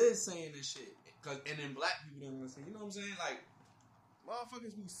is Liz saying this shit, and then black people don't listen. You know what I'm saying? Like,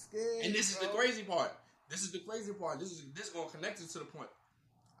 motherfuckers be scared. And this is the crazy part. This is gonna connect it to the point.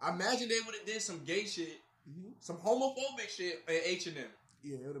 I imagine they would have did some gay shit, some homophobic shit at H&M.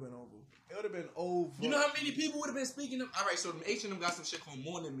 Yeah, it would have been over. It would have been over. You know how many people would have been speaking to? All right, so H&M got some shit called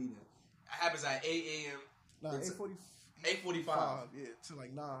morning meeting. It happens at 8 a.m. Nah, 8:45. Yeah, to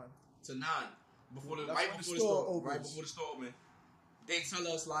like 9. To 9. Before the store open. They tell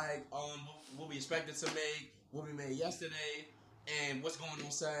us like what we expected to make, what we made yesterday, and what's going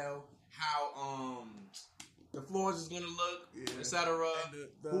on sale, how the floors is gonna look, etc.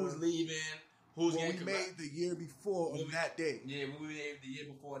 Who's leaving, who's what we getting made the year before on that day. Yeah, we made the year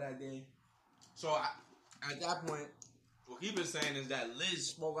before that day. So at that point, what he been saying is that Liz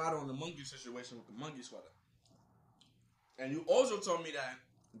spoke out on the monkey situation with the monkey sweater. And you also told me that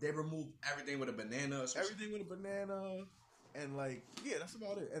they removed everything with a banana. Or everything with a banana, and like that's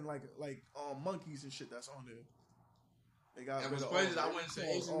about it. And like monkeys and shit that's on there. They got. And what's crazy is I went to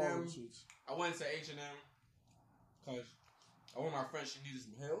H&M. I went to H&M because one of my friends, she needed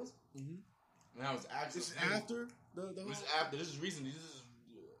some heels. Mm-hmm. And I was actually. This is after the. This is after. This is recently. This is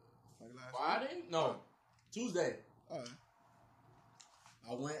like last Friday? week? No, Tuesday. All right.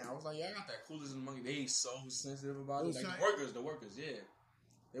 I went. I was like, yeah, I got that coolest in the monkey. They ain't so sensitive about it. Like The workers, yeah.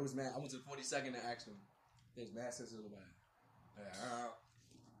 They was mad. I went to the 42nd and asked them. They was mad sensitive about it.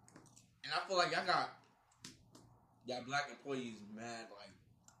 And I feel like y'all black employees mad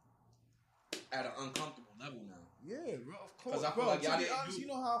like at an uncomfortable level now. Yeah, bro. Of course, I feel bro. like y'all to be didn't honest, you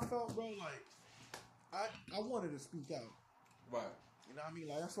know how I felt, bro. Like, I wanted to speak out. Right. You know what I mean?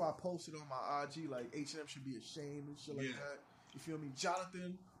 Like that's why I posted on my IG like H&M should be ashamed and shit like that. You feel me?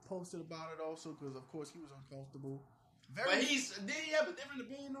 Jonathan posted about it also because of course he was uncomfortable. But did he have a different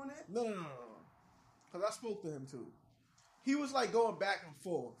opinion on that? No. Because I spoke to him too. He was like going back and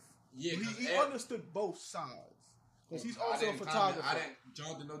forth. Yeah, he understood both sides. Because he's also a photographer.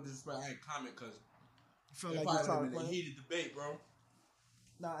 Jonathan, no disrespect, I didn't comment because I felt it like probably been a heated debate, bro.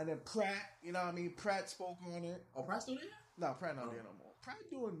 Nah, and then Pratt, you know what I mean? Pratt spoke on it. Oh, Pratt still there? Nah, Pratt not there no more. Pratt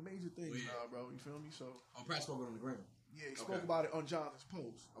doing major things now, bro. You feel me? So. Oh, Pratt spoke on the gram. Yeah, he spoke about it on Jonathan's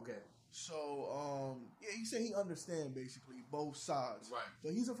post. Okay. So, he said he understands basically both sides. Right.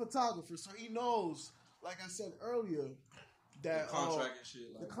 But he's a photographer, so he knows, like I said earlier, that the contract and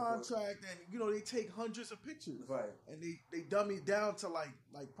shit. Like the contract, and they take hundreds of pictures. Right. And they dummy it down to like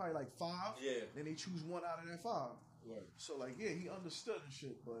probably like 5. Yeah. Then they choose one out of that 5. Right. So like, he understood and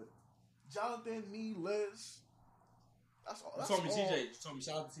shit. But Jonathan, me, Liz. That's all. You told me TJ. You told me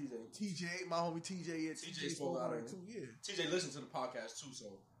shout out to TJ. TJ, my homie TJ. Yeah, TJ spoke out on it too. Yeah. TJ listened to the podcast too, so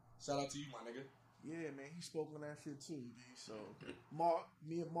shout out to you, my nigga. Yeah, man, he spoke on that shit too. D. So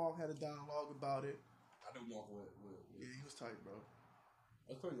me and Mark had a dialogue about it. I knew Mark would. Yeah, he was tight, bro.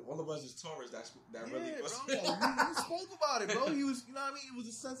 That's crazy. All of us is Taurus. That yeah, really was. Bro. He spoke about it, bro. He was, you know what I mean. It was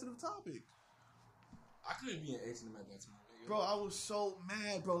a sensitive topic. I couldn't be in H&M at that time, nigga. Bro, I was so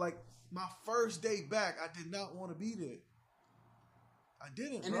mad, bro. Like my first day back, I did not want to be there. I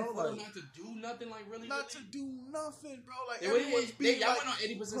didn't, and bro. And then not to do nothing, like really. Not to do nothing, bro. Like y'all went on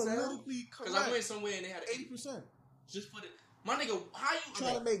 80% politically correct. Because I went somewhere and they had 80%. Just put it, my nigga. How you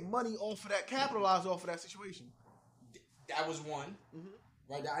trying to make money off of that, capitalize off of that situation? That was one. Mm-hmm.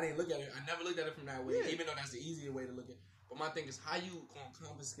 Right. I didn't look at it. I never looked at it from that way, yeah. even though that's the easier way to look at it. But my thing is, how you gonna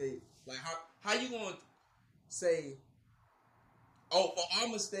confiscate? Like how you gonna say, oh, for our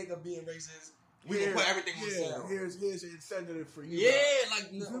mistake of being racist, we gonna put everything on sale. Here's an incentive for you. Yeah, like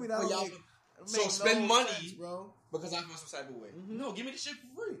for y'all. So spend money, sense, bro. Because I feel some type of way. Mm-hmm. No, give me the shit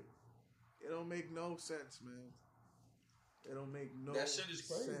for free. It don't make no sense, man. It don't make no sense. That shit is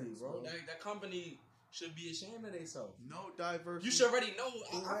crazy, sense, bro. That company should be ashamed of themselves. No diversity. You should already know.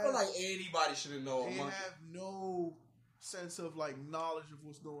 I feel like anybody should know. They have no sense of like knowledge of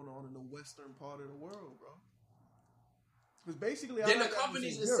what's going on in the western part of the world, bro. Because basically, then the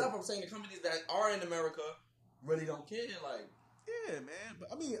companies itself, I'm saying the companies that are in America really don't care. Like, yeah, man.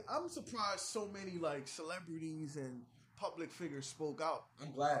 But I mean, I'm surprised so many like celebrities and public figures spoke out.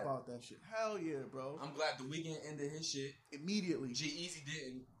 I'm glad about that shit. Hell yeah, bro. I'm glad The Weeknd ended his shit immediately. G-Eazy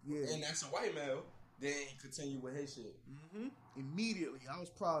didn't. Yeah, and that's a white male. Then he continued with his shit. Mm-hmm. Immediately, I was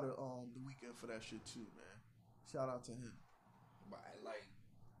proud of The Weeknd for that shit too, man. Shout out to him. But like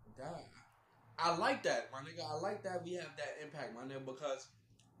that. I like that, my nigga. I like that we have that impact, my nigga, because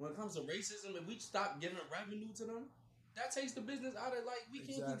when it comes to racism, if we stop giving revenue to them, that takes the business out of, like, we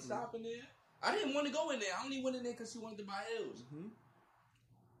can't keep stopping there. I didn't want to go in there. I only went in there because she wanted to buy heels.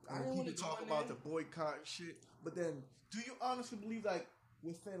 Mm-hmm. I didn't want to talk about the boycott and shit. But then, do you honestly believe, like,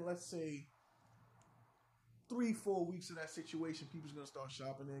 within, let's say, 3-4 weeks of that situation, people's going to start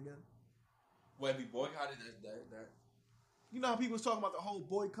shopping there again? Well, if we boycotted that. You know how people was talking about the whole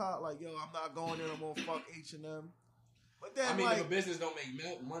boycott, like, yo, I'm not going there no more, fuck H&M. But then, I mean, like, if a business don't make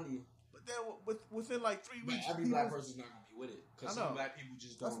money. But then, within like 3 weeks, every black person's not gonna be with it because some black people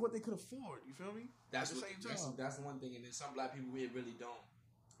just don't. That's what they could afford. You feel me? That's at the same time. That's one thing, and then some black people really don't.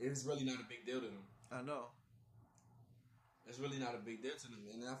 It's really not a big deal to them. I know. It's really not a big deal to them,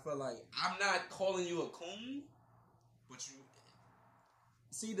 and I feel like I'm not calling you a coon, but you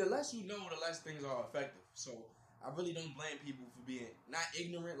see, the less you know, the less things are effective. So I really don't blame people for being not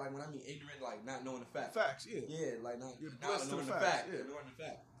ignorant. Like when I mean ignorant, like not knowing the fact. Facts, yeah. Yeah, like not knowing the fact. fact. Yeah. Knowing the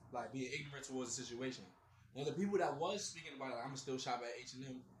fact. like being ignorant towards the situation. When the people that was speaking about it, I'm still shop at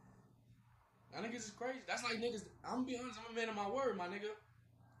H&M. That niggas is crazy. That's like niggas. I'm gonna be honest. I'm a man of my word, my nigga.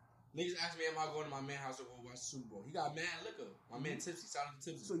 Niggas ask me, am I going to my man house to go watch the Super Bowl? He got mad liquor. My man Tipsy, shout out to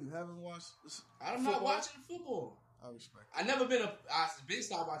Tipsy. So you haven't watched? I'm not watching the football. I respect. I never been I've been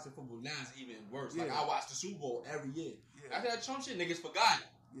stopped watching football. Now it's even worse. Yeah. Like I watch the Super Bowl every year. Yeah. After that Trump shit, niggas forgot.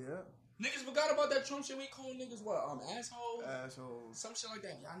 Yeah. Niggas forgot about that Trump shit. We call niggas what? Assholes. Assholes. Some shit like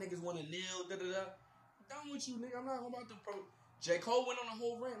that. Y'all niggas want to kneel. Da da da. Done with you, nigga. I'm not about to. J. Cole went on a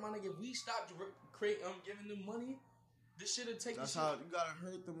whole rant, my nigga. If we stopped giving them money, this shit'll take. That's how you gotta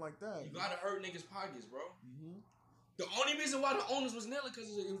hurt them like that. You gotta hurt niggas' pockets, bro. Mm-hmm. The only reason why the owners was kneeling because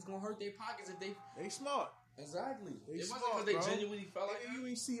it was gonna hurt their pockets if they. They smart. Exactly. They it wasn't smart, because they bro. genuinely felt like that. You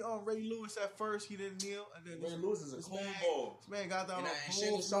ain't see Ray Lewis at first. He didn't kneel, and then Ray Lewis is a cornball. This man got down. And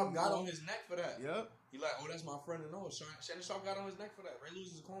Shannon Sharp got on his neck for that. Yep. He like, oh, that's my friend and all. Shannon Sharp got on his neck for that. Ray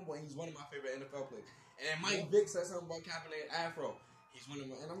Lewis is a cornball. And he's one of my favorite NFL players. And Mike Vick said something about Kaepernick Afro. He's one of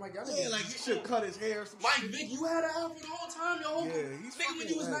my, and I'm like, y'all like he should cut his hair. Mike Vick, you had an afro the whole time, yo. Yeah, he's nigga when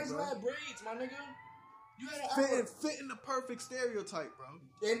you was nice, you bro. had braids, my nigga. You had an afro. Fitting the perfect stereotype,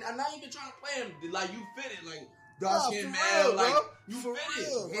 bro. And I'm not even trying to play him. Like you fit it, like Nah, dark skin for man, real, like bro. you For fit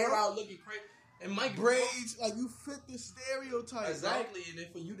real, it. Hair bro. out looking crazy. And Mike Braids, like you fit the stereotype. exactly. Bro. And then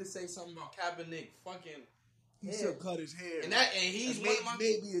for you to say something about Kaepernick, fucking, he should cut his hair. And he's and one of my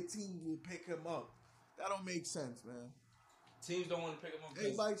maybe a team will pick him up. That don't make sense, man. teams don't want to pick him up.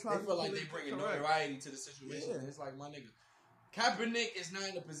 Everybody They trying to feel like do they it bringing correct. notoriety to the situation. Yeah. It's like my nigga, Kaepernick is not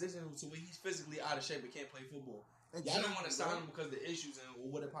in a position to where he's physically out of shape and can't play football. Exactly, Y'all don't want to sign him because of the issues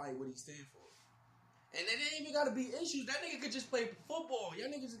and what he stand for. And it ain't even got to be issues. That nigga could just play football. Y'all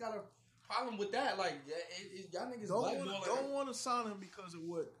niggas just got a problem with that. Like, y'all niggas don't want to sign him because of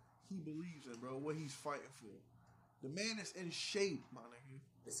what he believes in, bro. What he's fighting for. The man is in shape, my nigga.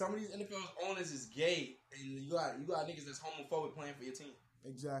 Some of these NFL owners is gay, and you got niggas that's homophobic playing for your team.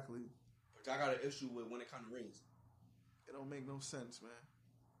 Exactly. But I got an issue with when it comes to race. It don't make no sense, man.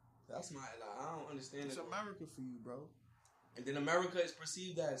 That's my I don't understand It's it. America for you, bro. And then America is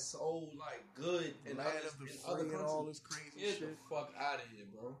perceived as so like good in Land other, of the in other free and countries. all this crazy Get shit. the fuck out of here,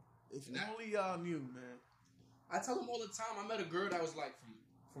 bro. If And that- only y'all knew, man. I tell them all the time. I met a girl that was like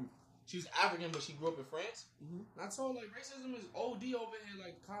from she was African, but she grew up in France. Mm-hmm. And I told her like racism is OD over here.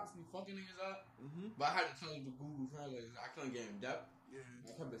 Like cops be fucking niggas up. Mm-hmm. But I had to tell her to Google Translate. I couldn't get in depth. Yeah.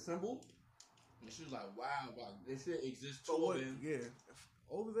 I kept it simple. And she was like, "Wow, like this shit exists too." So what? over here." Yeah.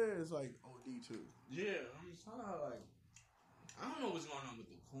 Over there is like OD too. Yeah, I'm just telling her like, I don't know what's going on with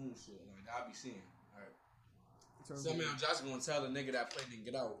the coon shit. Like I be seeing. All right. Somehow Josh gonna tell the nigga that played and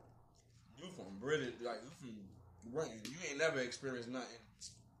get out. You from British, like you from Britain. You ain't never experienced nothing.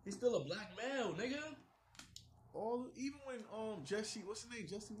 He's still a black male, nigga. Even when Jesse, what's his name?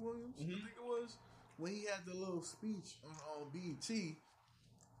 Jesse Williams, I think it was, when he had the little speech on BET,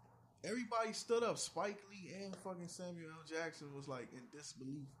 everybody stood up. Spike Lee and fucking Samuel L. Jackson was like in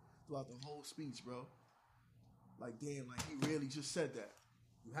disbelief throughout the whole speech, bro. Like damn, like he really just said that.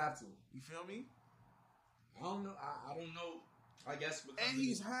 You have to. You feel me? I don't know. I don't know. I guess because And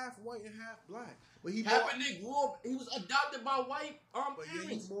he's half white and half black. But Kaepernick grew up. He was adopted by white but yet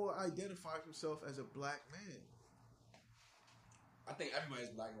he parents. more identifies himself as a black man. I think everybody's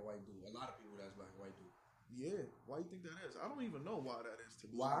black and white dude. A lot of people that's black and white dude. Yeah. Why you think that is? I don't even know why that is. To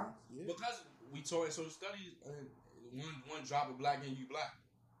be Why? honest. Yeah. Because we taught in social studies. One drop of black and you black.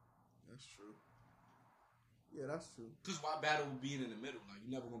 That's true. Yeah, that's true. Because why battle being in the middle? Like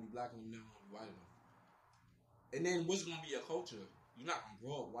you're never gonna be black and you're never gonna be white enough. And then what's gonna be your culture? You're not gonna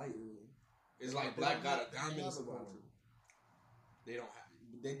grow up white. It's like black got a dominance about them. They don't have.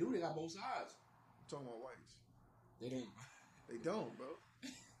 They do. They got both sides. I'm talking about whites. They don't. They don't, bro.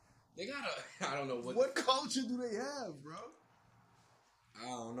 They got a. I don't know What culture do they have, bro? I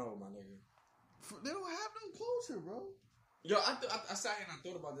don't know, my nigga. They don't have no culture, bro. Yo, I sat here and I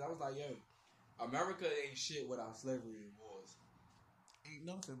thought about this. I was like, yo, America ain't shit without slavery and wars. Ain't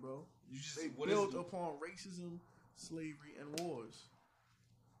nothing, bro. You just They what built is it? upon racism, slavery, and wars.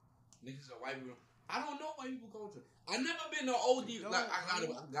 Niggas are white people. I don't know white people culture. I never been no OD. Like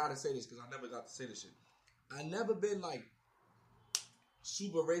I gotta say this because I never got to say this shit. I never been like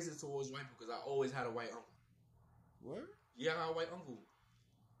super racist towards white people because I always had a white uncle. What? Yeah, I had a white uncle.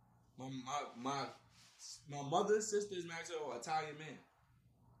 My mother's sister is married to an Italian man.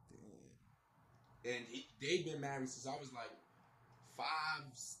 Damn. And they've been married since I was like 5,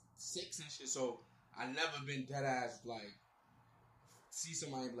 6 and shit. So I never been dead ass like see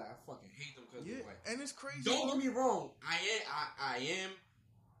somebody and be like I fucking hate them because they're white. And it's crazy. Don't get me wrong.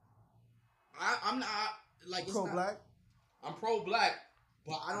 I'm not like pro black. I'm pro black,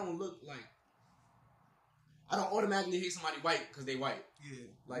 but I don't look like. I don't automatically hate somebody white because they white. Yeah.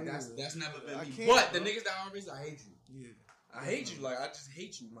 Like that's never been I me. can't, But bro. the niggas that are racist, I hate you. Yeah. I hate you. Like I just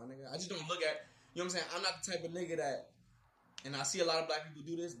hate you, my nigga. I just don't look at. You know what I'm saying? I'm not the type of nigga that. And I see a lot of black people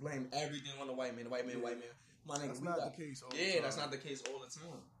do this, blame everything on the white man, white man. My nigga, that's not the case. That's not the case all the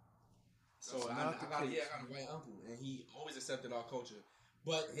time. So I got a white uncle, and he always accepted our culture.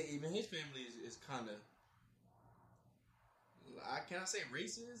 But even his family is kind of, can I say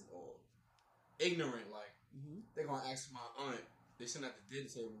racist or ignorant? Like they're gonna ask my aunt. They sitting at the dinner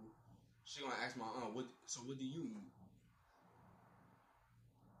table. She gonna ask my aunt, what do you eat?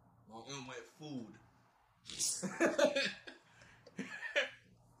 My aunt went food.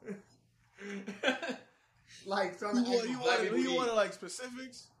 Like trying to ask you want like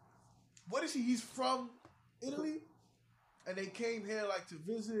specifics? What is he? He's from Italy, and they came here like to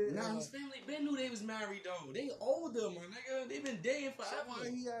visit. Nah, his family been knew they was married though. They older, my nigga. They been dating forever. So why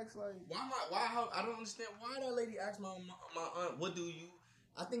he acts like? I don't understand why that lady asked my aunt, what do you?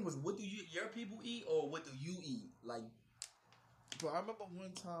 I think it was what do your people eat or what do you eat? Like, bro, I remember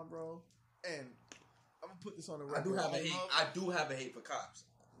one time, bro, and I'm gonna put this on the record. I do have a hate for cops.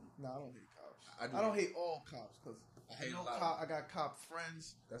 No, I don't hate cops. I don't hate all cops because I got cop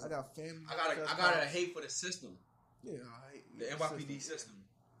friends. I got family. I got a hate for the system. Yeah, I hate the NYPD system.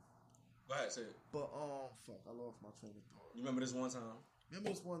 Go ahead, say it. But fuck, I lost my train of thought. You remember this one time?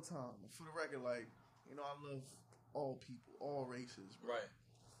 For the record, like, you know, I love all people, all races. Bro. Right.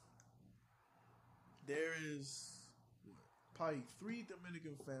 There is probably 3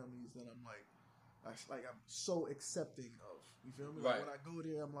 Dominican families that I'm so accepting of. You feel me? Right. Like when I go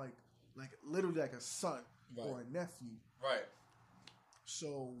there, I'm like literally like a son or a nephew. Right.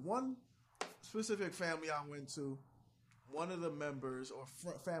 So one specific family I went to, one of the members or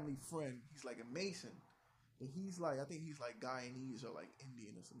family friend, he's like a Mason, but he's like, I think he's like Guyanese or like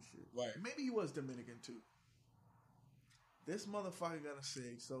Indian or some shit. Right. Maybe he was Dominican too. This motherfucker gonna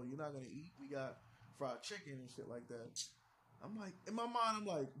say, so you're not gonna eat? We got fried chicken and shit like that. I'm like, in my mind, I'm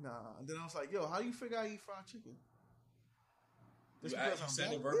like, nah. And then I was like, yo, how do you figure I eat fried chicken? Just because I'm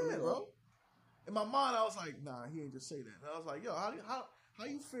said it verbally, bro. In my mind, I was like, nah, he ain't just say that. And I was like, yo, how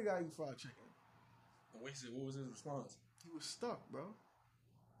you figure I eat fried chicken? And what was his response? He was stuck, bro.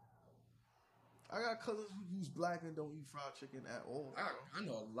 I got cousins who's black and don't eat fried chicken at all. I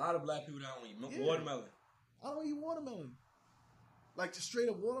know a lot of black people that don't eat watermelon. I don't eat watermelon. Like just straight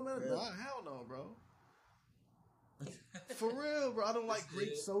up watermelon? Yeah. Nah, hell no, bro. For real, bro. I don't like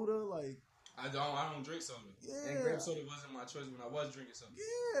grape soda. Like I don't drink soda. Yeah. And grape soda wasn't my choice when I was drinking soda.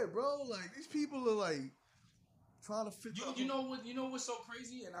 Yeah, bro. Like these people are like trying to fit. You know what's so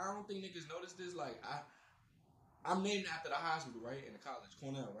crazy, and I don't think niggas notice this. Like I'm named after the hospital, right? In the college,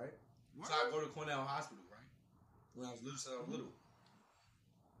 Cornell, right? What? So I go to Cornell Hospital, right? When I was little, since I was little.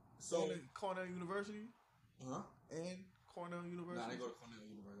 So Cornell University, and Cornell University. Nah, they go to Cornell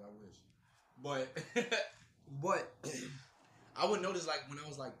University. I wish, but I would notice like when I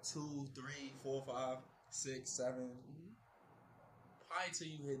was like 2, 3, 4, 5, 6, 7, probably till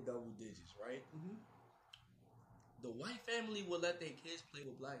you hit double digits, right? Mm-hmm. The white family will let their kids play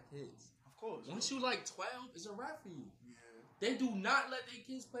with black kids. Of course. Once you like 12, it's a wrap for you. Yeah. They do not let their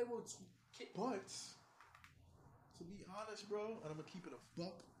kids play with kids. But to be honest, bro, and I'm gonna keep it a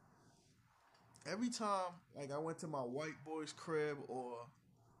buck. Every time, like I went to my white boy's crib or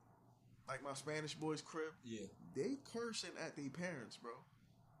like my Spanish boy's crib, they cursing at their parents, bro.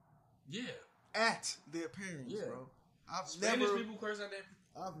 Yeah, at their parents, bro. Spanish people curse at their.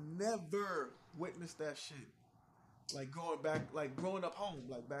 I've never witnessed that shit. Like going back, like growing up home,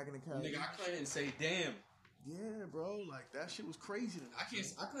 like back in the Caribbean. Nigga, I couldn't say damn. Yeah, bro. Like that shit was crazy to me.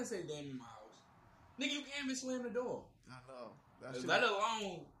 I couldn't say damn in my house. Nigga, you can't even slam the door. I know. Let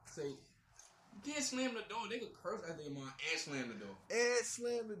alone say. You can't slam the door. They could curse at their mom and slam the door. And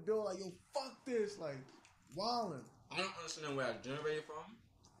slam the door like, yo, fuck this. Like, wildin'. I don't understand where I generated from.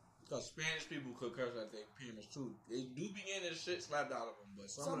 Because Spanish people could curse at their parents too. They do be getting this shit slapped out of them.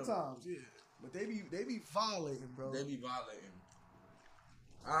 But sometimes, yeah. But they be violating, bro. They be violating.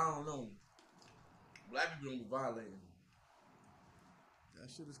 I don't know. Black people don't be violating. That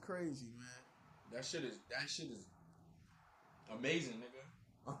shit is crazy, man. That shit is amazing,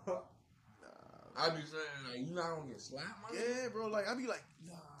 nigga. I be saying, like, you not gonna get slapped, man? Yeah, bro. Like, I be like,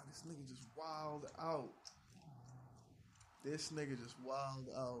 nah, this nigga just wild out. This nigga just wild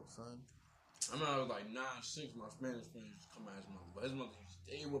out, son. I remember I was like 9, 6, my Spanish friends used to come at his mother. But his mother used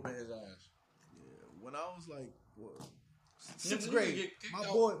to stay whooping his ass. Yeah, when I was like, what? 6th grade,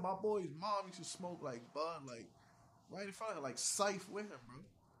 my boy's mom used to smoke like bud, like right in front of her, like Syph with him, bro.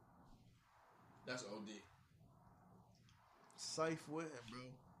 That's OD. Syph with him, bro.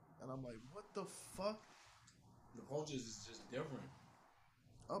 And I'm like, what the fuck? The culture is just different.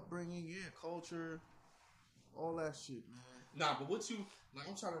 Upbringing, yeah, culture, all that shit, man. Nah, but what you like?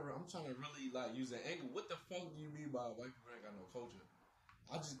 I'm trying to really like use an angle. What the fuck do you mean by white people ain't got no culture?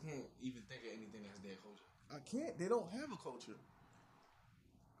 I just can't even think of anything that's their culture. I can't. They don't have a culture.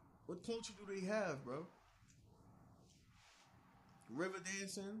 What culture do they have, bro? River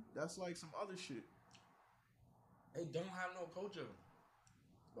dancing, that's like some other shit. They don't have no culture.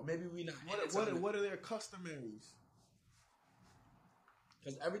 But maybe we not. What are their customaries?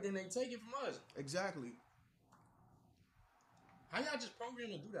 Because everything they take it from us. Exactly. How y'all just program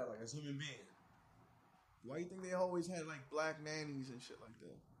to do that like as human beings? Why you think they always had like black nannies and shit like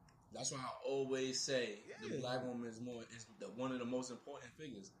that? That's why I always say the Yeah. black woman is one of the most important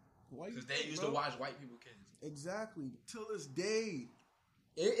figures. Why you Because think, they used bro? to watch white people kids. Exactly. Till this day.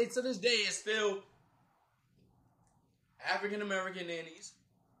 It to this day it's still African American nannies.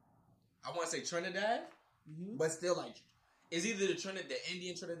 I want to say Trinidad, Mm-hmm. but still like it's either the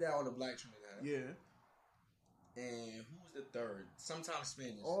Indian Trinidad or the black Trinidad. Yeah. And who's the third? Sometimes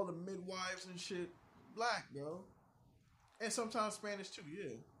Spanish. All the midwives and shit, black, bro. And sometimes Spanish too,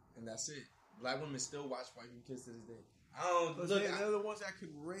 yeah. And that's it. Black women still watch white people kids to this day. I don't Because look. they're the ones that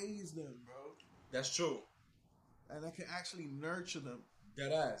could raise them, bro. That's true. And that can actually nurture them.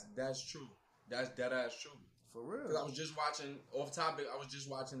 Dead ass. That's true. That's dead ass true. For real. Because I was just watching off topic. I was just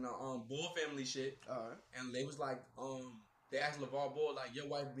watching the Bull family shit, Alright. and they was like, they asked LeVar Ball like, your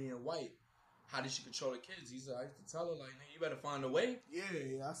wife being white, how did she control the kids? He said, I used to tell her like, you better find a way. Yeah,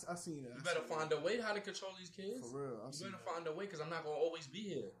 I seen that. You better find a way how to control these kids. For real. You better find a way because I'm not gonna always be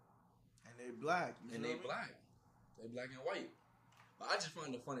here. And they black. You And feel they me? black. They black and white. But I just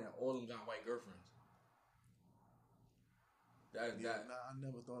find it funny that all of them got white girlfriends. Yeah, nah, I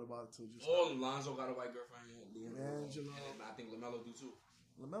never thought about it till just All Lonzo got a white girlfriend. Angelo. And I think LaMelo do too.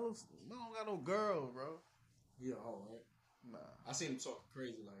 LaMelo don't got no girl, bro. He a hoe, right? Nah. I seen him talk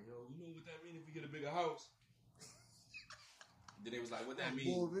crazy like, yo, you know what that mean if you get a bigger house? Then they was like, what that mean?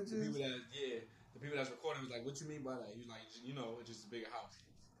 Bull The bitches? people that's recording was like, what you mean by that? He was like, you know, it's just a bigger house.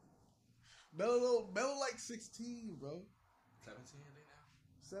 Melo like 16, bro. 17, I think now.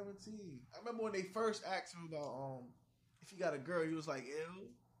 17. I remember when they first asked him about if he got a girl, he was like, ew.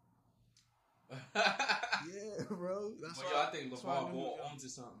 Yeah, bro. That's But why, yo, I think that's why I LeVar knew Ball he- onto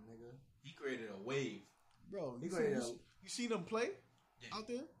something, nigga. He created a wave. Bro, He you created see them play Yeah. out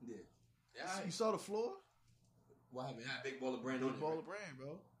there? Yeah. Yeah. You saw the floor? What happened? Yeah, big baller brand on Big it. baller Right? brand,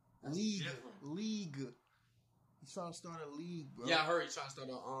 bro. That's League. different. League. He's trying to start a league, bro. Yeah, I heard he's trying to start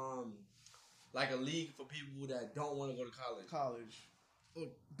a league for people that don't want to go to college. College. Or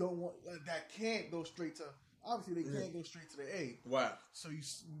don't want, like, that can't go straight to, obviously they can't go straight to the A. Wow. So you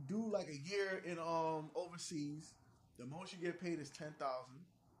do like a year in overseas. The most you get paid is $10,000.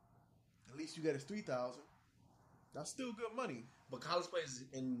 At least you get is $3,000. That's still good money But college players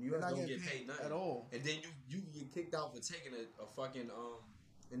in the They're US not don't getting get paid nothing at all. And then you get kicked out for taking a fucking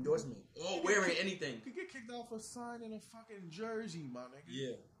endorsement or You wearing get kicked- anything. You could get kicked out for signing a fucking jersey, my nigga.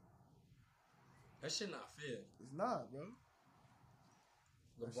 Yeah. That shit not fair. It's not, bro.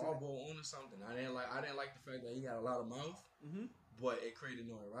 LeVar Ball owning something. I didn't like the fact that he had a lot of mouth, Mm-hmm. but it created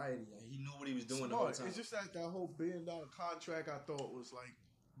notoriety. Like, he knew what he was doing the whole Smart. time. It's just that whole $1 billion contract I thought was like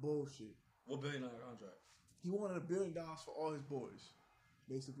bullshit. What $1 billion contract? He wanted $1 billion for all his boys,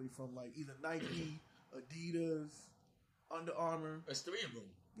 basically from like either Nike, Adidas, Under Armour. There's 3 of them.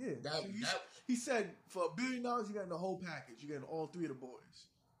 Yeah, That- so that- he said for $1 billion you got the whole package. You getting all 3 of the boys.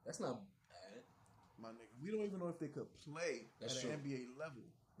 That's not bad. My nigga, we don't even know if they could play That's at true. an NBA level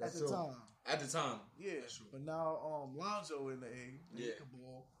That's at the true. time. At the time. Yeah, That's true. but now Lonzo in the A, he Yeah. can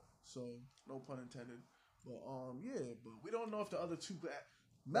ball, so no pun intended. But but we don't know if the other two.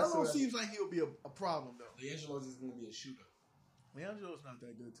 Melo That's seems like he'll be a problem though. D'Angelo's is going to be a shooter. Leandro's not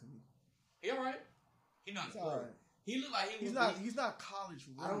that good to me. He all right. He not He's good. all right. He look like he He's was- not. He's not college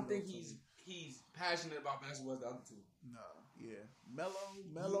ready. I don't think though, to he's passionate about basketball as the other two. me. Nah. Yeah.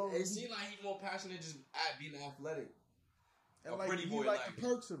 Melo. It seems like he's more passionate just at being athletic. and a like pretty he boy like like the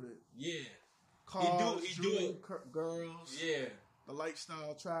perks of it. Yeah. Cars, he do jewelry, it. girls, Yeah. the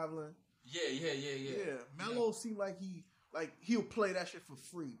lifestyle, traveling. Yeah. Yeah. Melo seemed like he'll play that shit for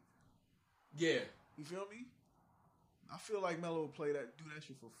free. Yeah. You feel me? I feel like Melo will do that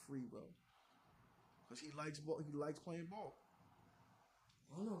shit for free, bro. Cause he likes ball. He likes playing ball.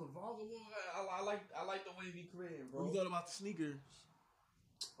 I don't know, LeVar Ball, I like the way he created, bro. What you thought about the sneakers?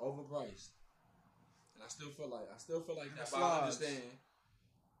 Overpriced. And I still feel like And that, the but I slides. understand.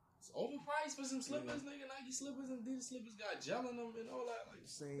 It's overpriced for some slippers, nigga. Nike slippers and Adidas slippers got gel in them and all that. Like,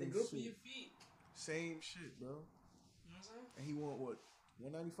 Same they good for shit. your feet. Same shit, bro. You know what I'm saying? And he want what?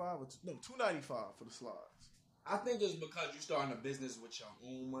 $195 or $295 for the slides. I think it's because you're starting a business with your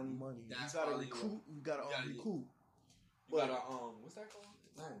own money. That's you gotta recruit. You gotta recruit. You gotta what's that called?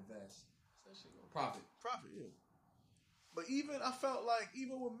 Not invest. What's that shit called? Profit. Yeah. But I felt like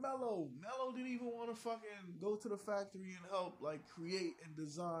even with Melo didn't even want to fucking go to the factory and help like create and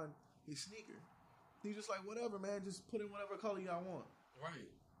design his sneaker. He's just like, whatever, man, just put in whatever color y'all want. Right.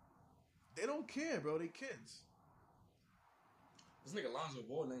 They don't care, bro. They kids. This nigga Lonzo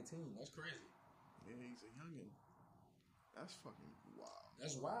Ball 19. That's crazy. Yeah, he's a youngin'. That's fucking wild.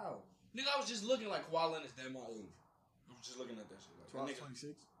 That's wild. Nigga, I was just looking like Kawhi Leonard's dead my age. I was just looking at that shit. Like,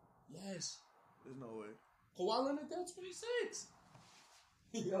 26? Yes. There's no way. Kawhi Leonard dead 26.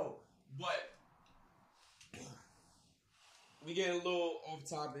 Yo, but we getting a little off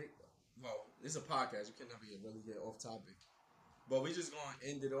topic. Well, it's a podcast. You can never really get off topic. But we just gonna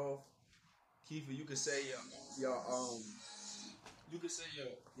end it off. Kiefer, you can say your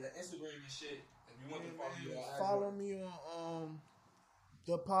Instagram and shit. If you want to follow you, follow me on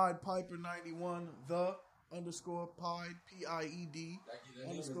the Pied Piper 91, the _ Pied PIED _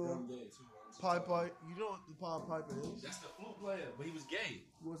 Pied Piper. You know what the Pied Piper is? That's the flute player, but he was gay.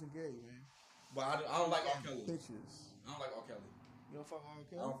 He wasn't gay, man. But I don't like R. Kelly. Bitches. I don't like R. Kelly. You don't fuck with R.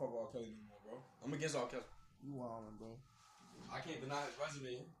 Kelly? I don't fuck with R. Kelly no more, bro. I'm against R. Kelly. You wildin', bro. I can't deny his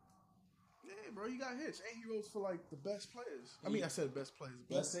resume. Yeah, bro, you got hits. And he wrote for like the best players. I mean, I said best players,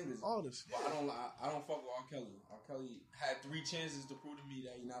 best singers, artists. Yeah. I don't fuck with R. Kelly. R. Kelly had 3 chances to prove to me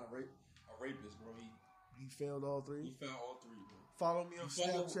that he's not a rapist, bro. He failed all 3. He failed all 3, bro. Follow me on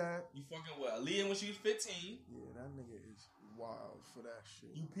Snapchat. You fucking with Aaliyah when she was 15. Yeah, that nigga is wild for that shit.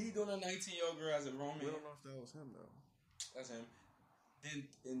 You peed on a 19-year-old girl as a grown man. We don't know if that was him though. That's him.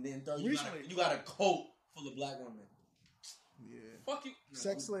 Then third, you got a cult full of black women. Yeah. Fuck you. No,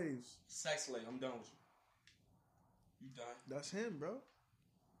 Sex slaves. Sex slave. I'm done with you. You done. That's him, bro.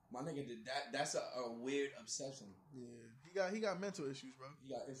 My nigga did that. That's a weird obsession. Yeah. He got mental issues, bro. He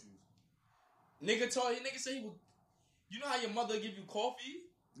got issues. Nigga say he would. You know how your mother give you coffee?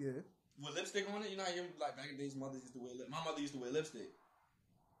 Yeah. With lipstick on it? You know how like back in the days mothers used to wear lipstick. My mother used to wear lipstick.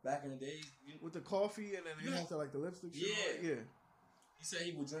 Back in the days. With the coffee and then they have to like the lipstick shit. Yeah. He said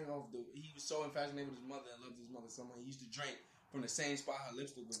he would drink off he was so infatuated with his mother and loved his mother so much. He used to drink from the same spot her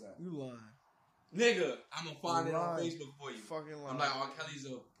lipstick was at. You lying. Nigga, I'm gonna find it on Facebook for you. Fucking lying. I'm like, R. Kelly's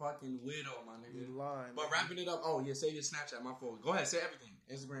a fucking weirdo, my nigga. You lying. But wrapping it up, say your Snapchat, my fault. Go ahead, say everything.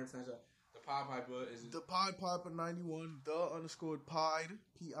 Instagram, Snapchat. The Pied Piper is the Pied Piper 91, the _ Pied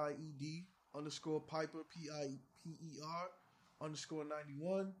PIED _ Piper PIPER _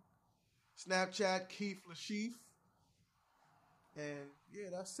 91. Snapchat Keith Lashif. And yeah,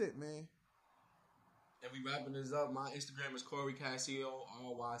 that's it, man. And we wrapping this up. My Instagram is Corey Cash,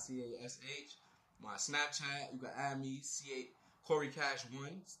 CORYCASH. My Snapchat, you can add me, Corey Cash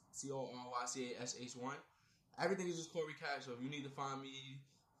 1, CORYCASH 1. Everything is just Corey Cash. So if you need to find me,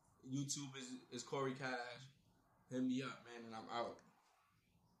 YouTube is Corey Cash. Hit me up, man, and I'm out.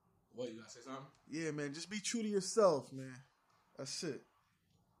 What, you gotta say something? Yeah, man, just be true to yourself, man. That's it.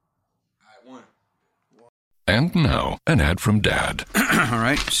 All right, 1. And now, an ad from Dad. All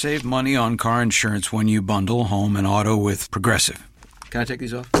right, save money on car insurance when you bundle home and auto with Progressive. Can I take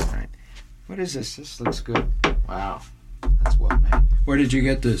these off? All right. What is this? This looks good. Wow, that's well made. Where did you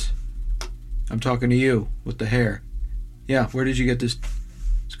get this? I'm talking to you with the hair. Yeah, where did you get this?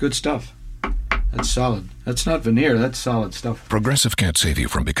 It's good stuff. That's solid. That's not veneer. That's solid stuff. Progressive can't save you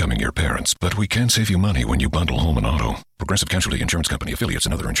from becoming your parents, but we can save you money when you bundle home and auto. Progressive Casualty Insurance Company, affiliates,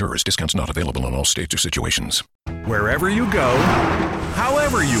 and other insurers. Discounts not available in all states or situations. Wherever you go,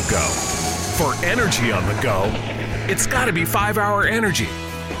 however you go, for energy on the go, it's got to be 5-Hour Energy.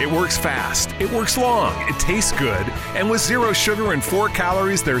 It works fast, it works long, it tastes good, and with 0 sugar and 4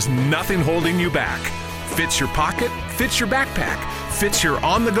 calories, there's nothing holding you back. Fits your pocket, fits your backpack, fits your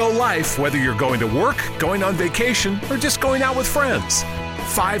on-the-go life, whether you're going to work, going on vacation, or just going out with friends.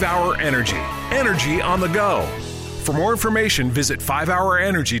 5-Hour Energy. Energy on the go. For more information, visit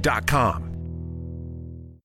 5hourenergy.com.